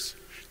 years.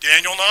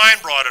 Daniel 9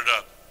 brought it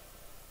up.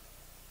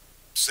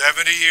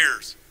 70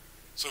 years.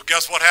 So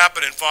guess what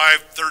happened in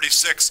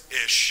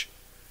 536-ish?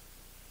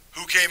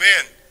 Who came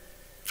in?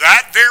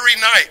 That very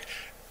night,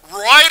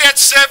 right at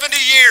 70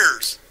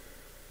 years,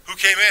 who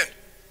came in?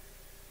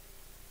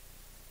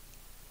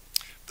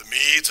 The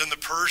Medes and the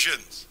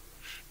Persians.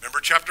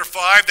 Remember chapter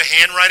 5, the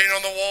handwriting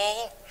on the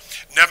wall?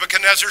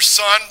 Nebuchadnezzar's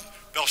son,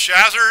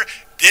 Belshazzar,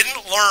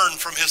 didn't learn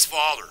from his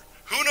father.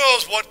 Who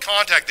knows what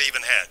contact they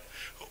even had?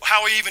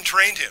 How he even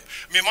trained him.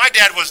 I mean, my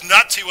dad was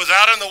nuts. He was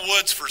out in the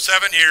woods for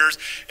 7 years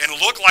and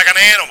looked like an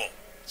animal.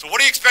 So what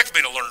do you expect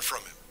me to learn from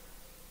him?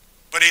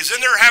 But he's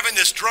in there having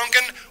this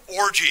drunken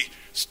orgy,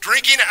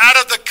 drinking out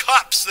of the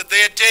cups that they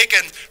had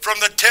taken from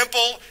the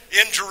temple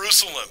in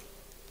Jerusalem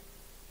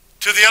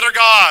to the other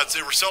gods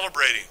they were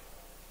celebrating.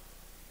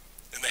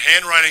 And the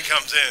handwriting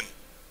comes in.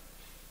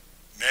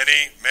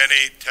 Many,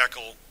 many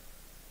tekel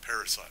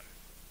parasite.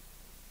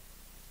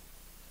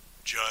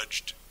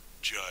 Judged.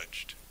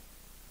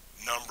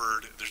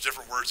 Numbered. There's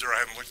different words there. I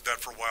haven't looked at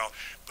that for a while.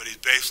 But he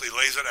basically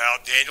lays it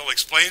out. Daniel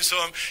explains to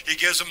him. He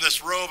gives him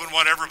this robe and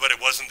whatever, but it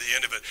wasn't the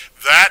end of it.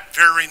 That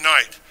very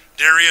night,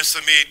 Darius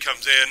the Mede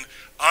comes in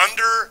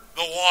under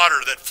the water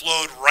that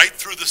flowed right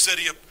through the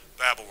city of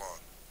Babylon.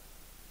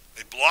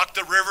 They blocked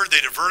the river.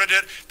 They diverted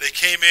it. They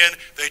came in.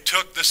 They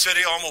took the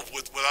city almost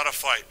without a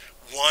fight.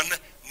 One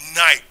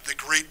night, the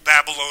great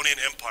Babylonian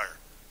Empire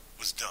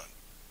was done.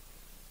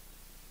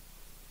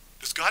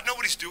 Does God know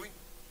what he's doing?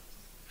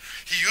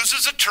 He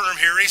uses a term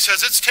here, and he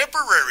says it's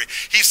temporary.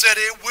 He said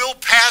it will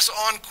pass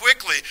on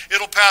quickly.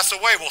 It'll pass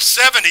away. Well,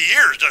 70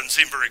 years doesn't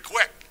seem very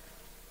quick.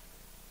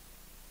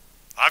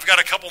 I've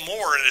got a couple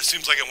more, and it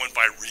seems like it went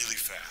by really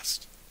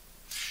fast.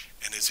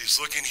 And as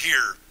he's looking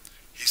here,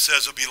 He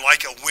says it'll be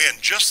like a wind,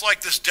 just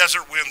like this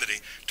desert wind that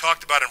he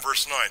talked about in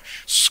verse 9.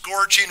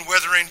 Scorching,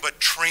 withering, but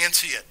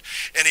transient.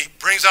 And he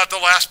brings out the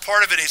last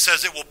part of it. He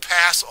says it will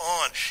pass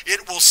on.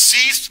 It will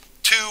cease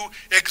to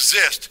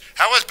exist.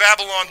 How is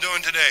Babylon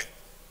doing today?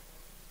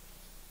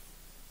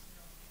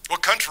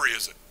 What country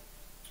is it?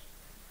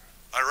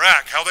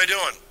 Iraq. How are they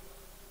doing?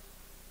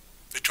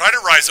 They tried to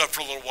rise up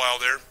for a little while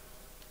there.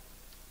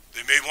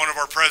 They made one of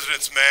our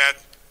presidents mad.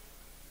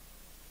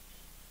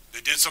 They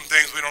did some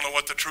things, we don't know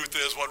what the truth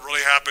is, what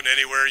really happened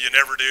anywhere. You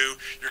never do.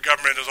 Your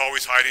government is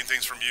always hiding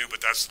things from you,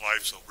 but that's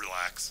life, so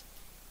relax.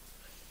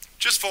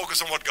 Just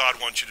focus on what God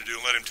wants you to do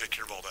and let him take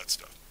care of all that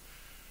stuff.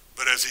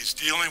 But as he's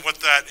dealing with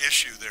that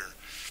issue there,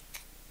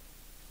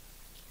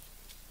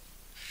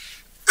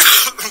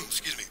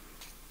 excuse me,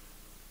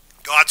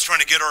 God's trying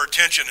to get our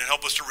attention and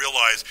help us to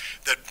realize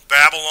that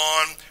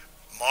Babylon,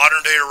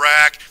 modern-day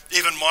Iraq,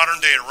 even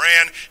modern-day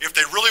Iran, if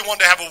they really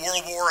wanted to have a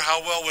world war,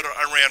 how well would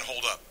Iran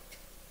hold up?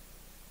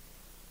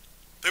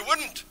 They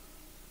wouldn't.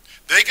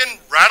 They can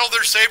rattle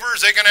their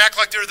sabers. They can act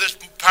like they're this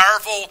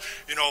powerful,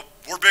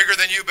 we're bigger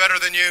than you, better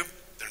than you.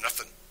 They're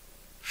nothing.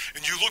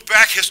 And you look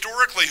back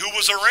historically, who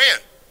was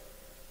Iran?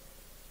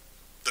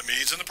 The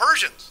Medes and the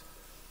Persians.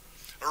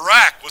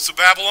 Iraq was the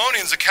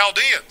Babylonians, the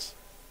Chaldeans.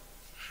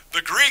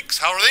 The Greeks,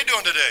 how are they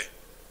doing today?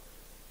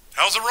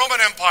 How's the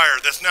Roman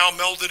Empire that's now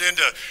melded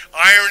into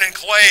iron and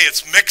clay?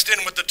 It's mixed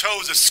in with the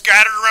toes. It's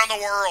scattered around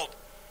the world.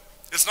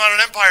 It's not an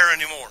empire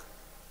anymore.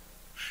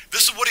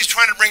 This is what he's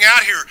trying to bring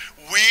out here.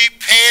 We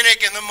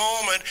panic in the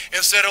moment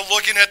instead of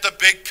looking at the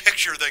big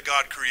picture that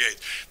God creates.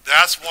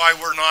 That's why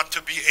we're not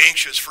to be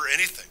anxious for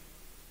anything.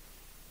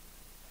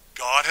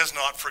 God has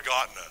not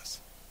forgotten us.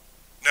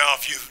 Now,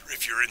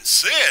 if you're in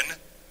sin,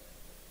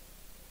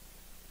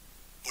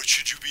 what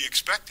should you be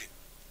expecting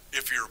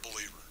if you're a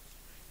believer?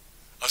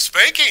 A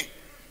spanking.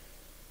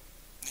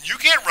 You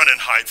can't run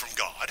and hide from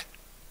God.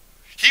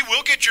 He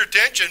will get your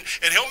attention,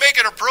 and he'll make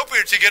it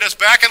appropriate to get us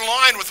back in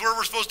line with where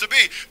we're supposed to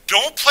be.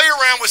 Don't play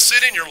around with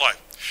sin in your life.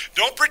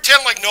 Don't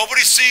pretend like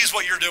nobody sees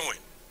what you're doing.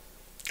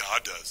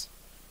 God does.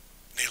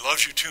 And he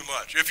loves you too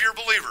much. If you're a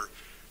believer,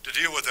 to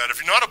deal with that. If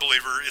you're not a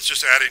believer, it's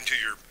just adding to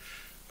your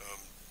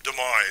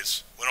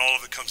demise when all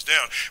of it comes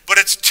down. But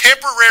it's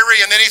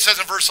temporary, and then he says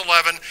in verse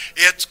 11,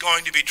 it's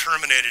going to be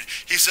terminated.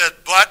 He said,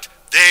 but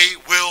they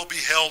will be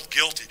held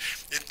guilty.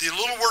 The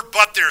little word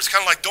but there is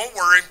kind of like, don't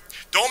worry.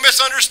 Don't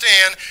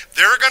misunderstand.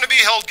 They're going to be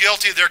held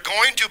guilty. They're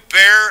going to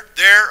bear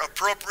their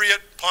appropriate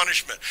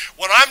punishment.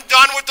 When I'm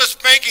done with the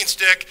spanking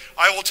stick,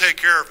 I will take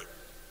care of it.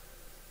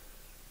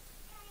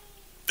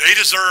 They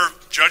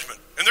deserve judgment,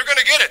 and they're going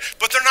to get it.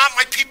 But they're not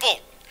my people.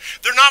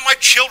 They're not my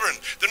children.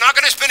 They're not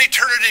going to spend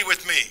eternity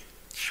with me.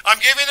 I'm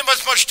giving them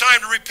as much time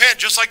to repent,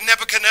 just like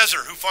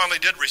Nebuchadnezzar, who finally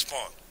did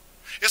respond.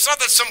 It's not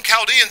that some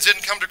Chaldeans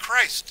didn't come to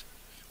Christ,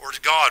 or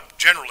to God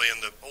generally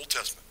in the Old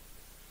Testament.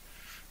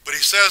 But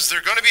he says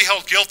they're going to be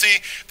held guilty.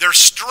 Their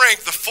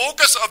strength, the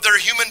focus of their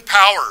human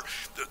power,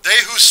 they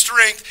whose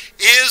strength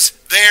is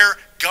their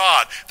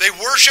God. They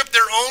worship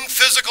their own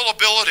physical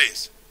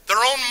abilities, their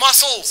own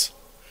muscles,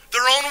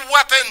 their own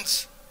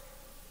weapons,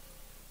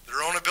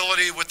 their own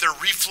ability with their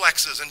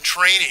reflexes and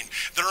training,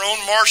 their own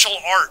martial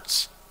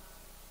arts.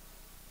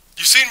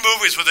 You've seen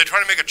movies where they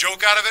try to make a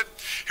joke out of it.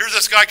 Here's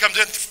this guy comes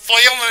in,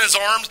 flailing in his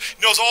arms,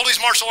 knows all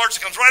these martial arts,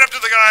 and comes right up to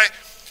the guy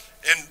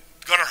and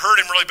going to hurt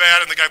him really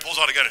bad, and the guy pulls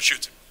out a gun and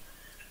shoots him.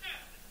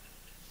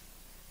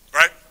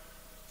 Right?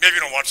 Maybe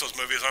you don't watch those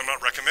movies. I'm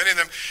not recommending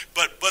them.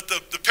 But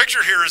the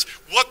picture here is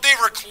what they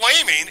were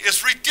claiming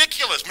is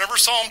ridiculous. Remember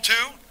Psalm 2?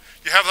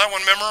 You have that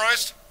one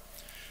memorized?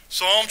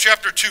 Psalm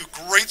chapter 2,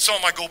 great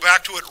psalm. I go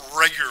back to it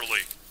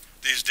regularly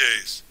these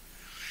days.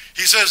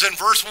 He says in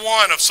verse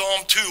 1 of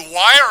Psalm 2,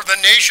 why are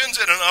the nations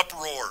in an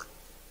uproar,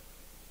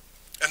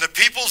 and the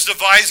peoples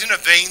devising a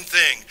vain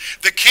thing?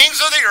 The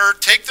kings of the earth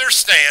take their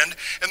stand,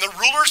 and the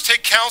rulers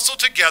take counsel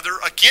together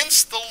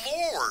against the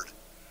Lord,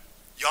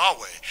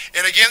 Yahweh,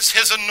 and against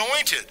his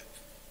anointed,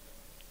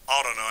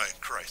 Adonai,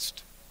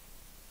 Christ.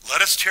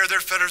 Let us tear their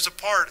fetters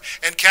apart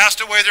and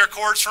cast away their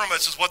cords from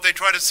us, is what they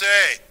try to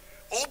say.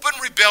 Open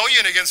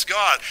rebellion against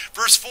God.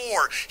 Verse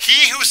 4,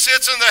 he who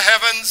sits in the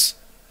heavens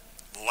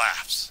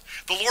laughs.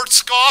 The Lord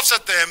scoffs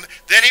at them,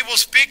 then he will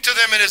speak to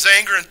them in his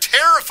anger and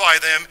terrify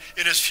them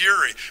in his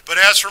fury. But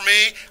as for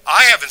me,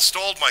 I have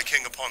installed my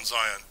king upon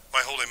Zion,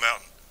 my holy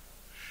mountain.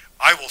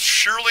 I will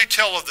surely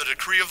tell of the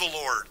decree of the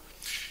Lord.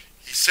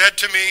 He said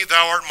to me,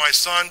 thou art my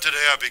son, today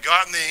I have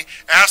begotten thee.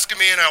 Ask of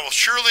me, and I will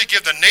surely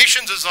give the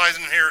nations as thine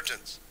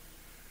inheritance,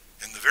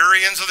 and the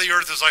very ends of the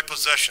earth as thy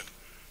possession.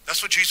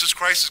 That's what Jesus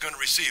Christ is going to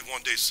receive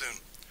one day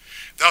soon.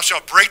 Thou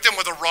shalt break them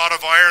with a rod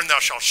of iron, thou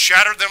shalt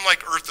shatter them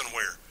like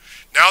earthenware.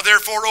 Now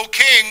therefore, O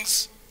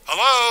kings,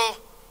 hello,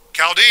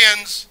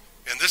 Chaldeans,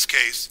 in this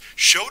case,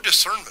 show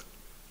discernment.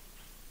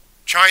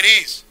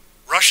 Chinese,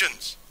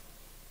 Russians,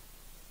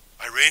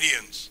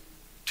 Iranians,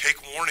 take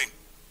warning.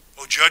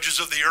 O judges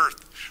of the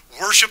earth,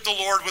 worship the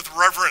Lord with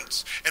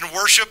reverence, and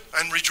worship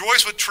and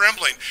rejoice with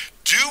trembling.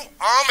 Do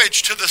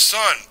homage to the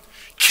Son.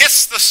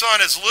 Kiss the Son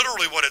is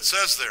literally what it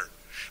says there.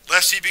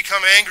 lest he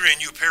become angry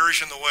and you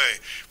perish in the way.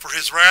 For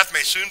his wrath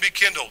may soon be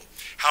kindled.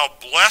 How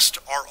blessed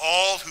are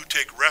all who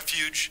take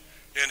refuge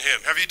in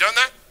him. Have you done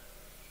that?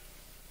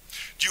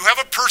 Do you have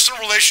a personal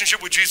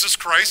relationship with Jesus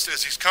Christ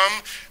as he's come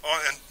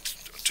and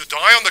to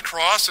die on the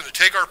cross and to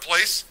take our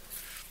place?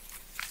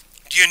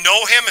 Do you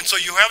know him, and so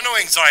you have no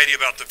anxiety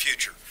about the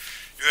future?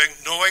 You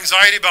have no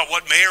anxiety about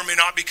what may or may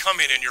not be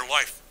coming in your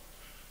life.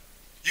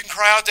 You can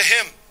cry out to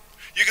him.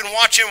 You can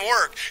watch him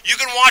work. You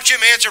can watch him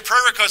answer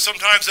prayer requests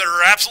sometimes that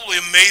are absolutely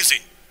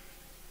amazing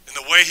in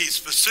the way he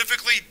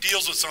specifically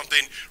deals with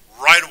something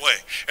right away.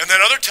 And then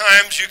other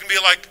times you can be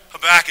like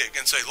Habakkuk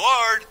and say,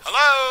 Lord,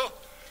 hello,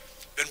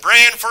 been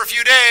praying for a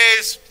few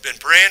days, been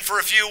praying for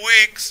a few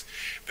weeks,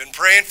 been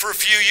praying for a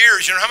few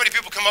years. You know how many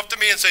people come up to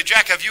me and say,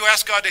 Jack, have you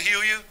asked God to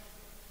heal you?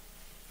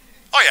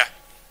 Oh yeah,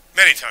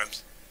 many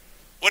times.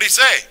 What'd he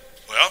say?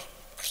 Well,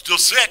 I'm still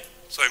sick,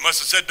 so he must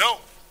have said no.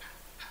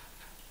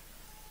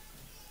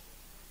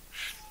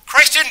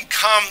 Christ didn't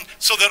come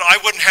so that I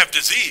wouldn't have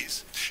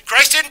disease.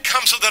 Christ didn't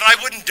come so that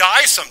I wouldn't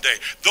die someday.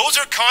 Those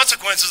are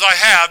consequences I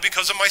have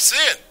because of my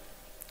sin.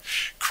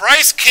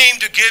 Christ came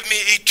to give me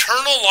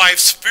eternal life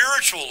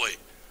spiritually.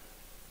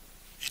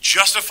 He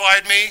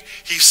justified me.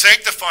 He's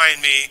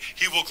sanctifying me.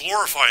 He will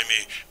glorify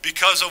me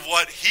because of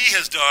what he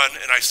has done.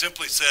 And I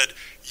simply said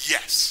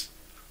yes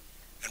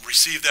and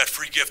received that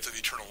free gift of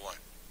eternal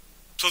life.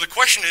 So the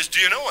question is,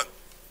 do you know him?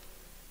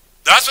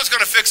 That's what's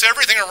going to fix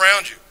everything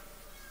around you.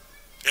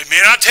 It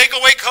may not take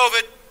away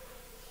COVID.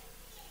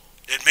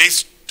 It may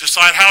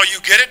decide how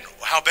you get it,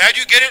 how bad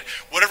you get it,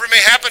 whatever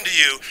may happen to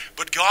you.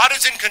 But God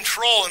is in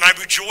control, and I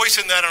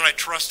rejoice in that, and I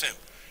trust him,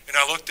 and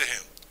I look to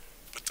him.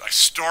 But I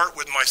start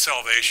with my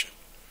salvation,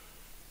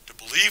 to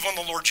believe on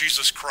the Lord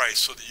Jesus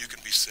Christ so that you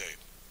can be saved.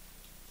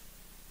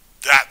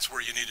 That's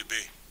where you need to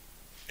be.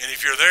 And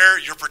if you're there,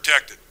 you're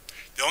protected.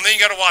 The only thing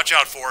you got to watch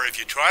out for, if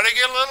you try to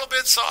get a little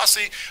bit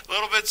saucy, a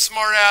little bit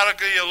smart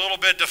alecky, a little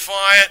bit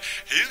defiant,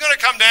 he's going to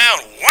come down,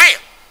 wham!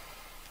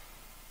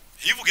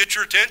 He will get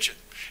your attention.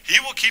 He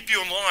will keep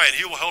you in line.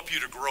 He will help you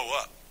to grow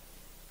up.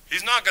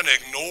 He's not going to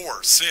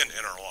ignore sin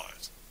in our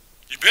lives.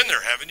 You've been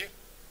there, haven't you?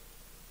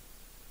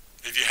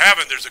 If you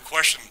haven't, there's a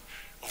question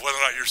of whether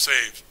or not you're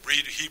saved.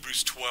 Read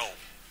Hebrews 12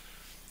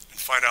 and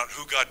find out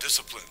who God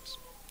disciplines.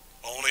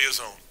 Only his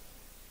own.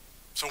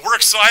 So we're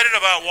excited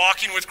about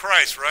walking with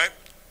Christ, right?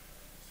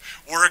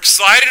 We're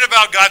excited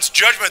about God's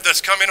judgment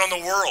that's coming on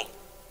the world.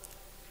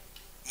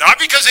 Not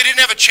because they didn't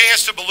have a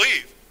chance to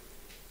believe.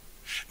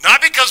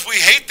 Not because we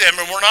hate them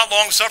and we're not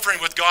long-suffering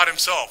with God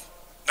himself.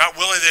 Not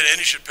willing that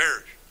any should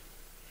perish.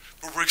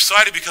 But we're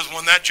excited because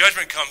when that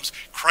judgment comes,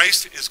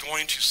 Christ is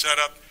going to set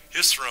up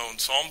his throne,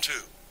 Psalm 2,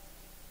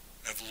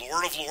 of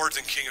Lord of Lords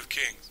and King of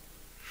Kings.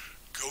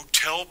 Go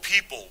tell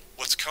people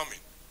what's coming.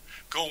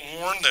 Go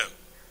warn them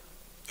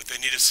that they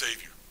need a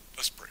Savior.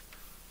 Let's pray.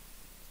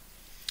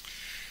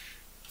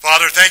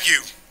 Father, thank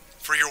you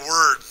for your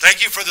word.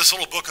 Thank you for this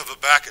little book of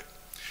Habakkuk.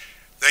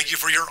 Thank you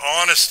for your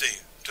honesty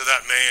to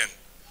that man.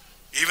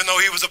 Even though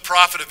he was a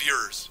prophet of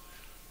yours,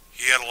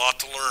 he had a lot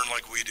to learn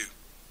like we do.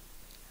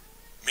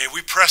 May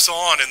we press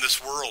on in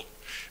this world.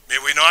 May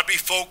we not be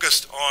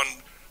focused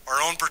on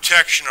our own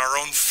protection, our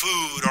own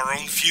food, our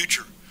own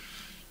future.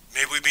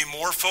 May we be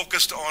more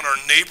focused on our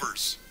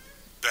neighbor's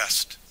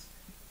best,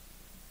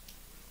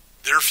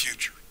 their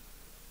future,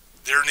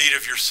 their need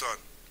of your Son.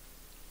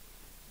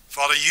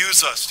 Father,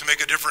 use us to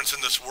make a difference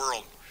in this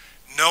world,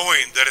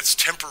 knowing that it's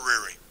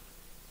temporary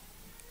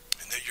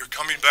and that you're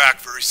coming back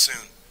very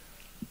soon.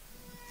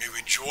 May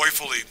we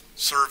joyfully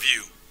serve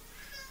you.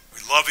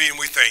 We love you and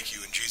we thank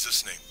you. In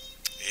Jesus' name,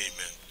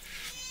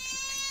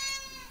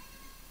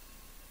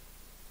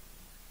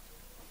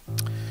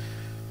 amen.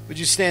 Would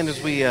you stand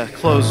as we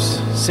close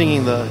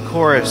singing the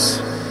chorus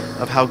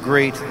of How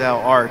Great Thou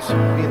Art?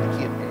 Be in the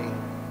key of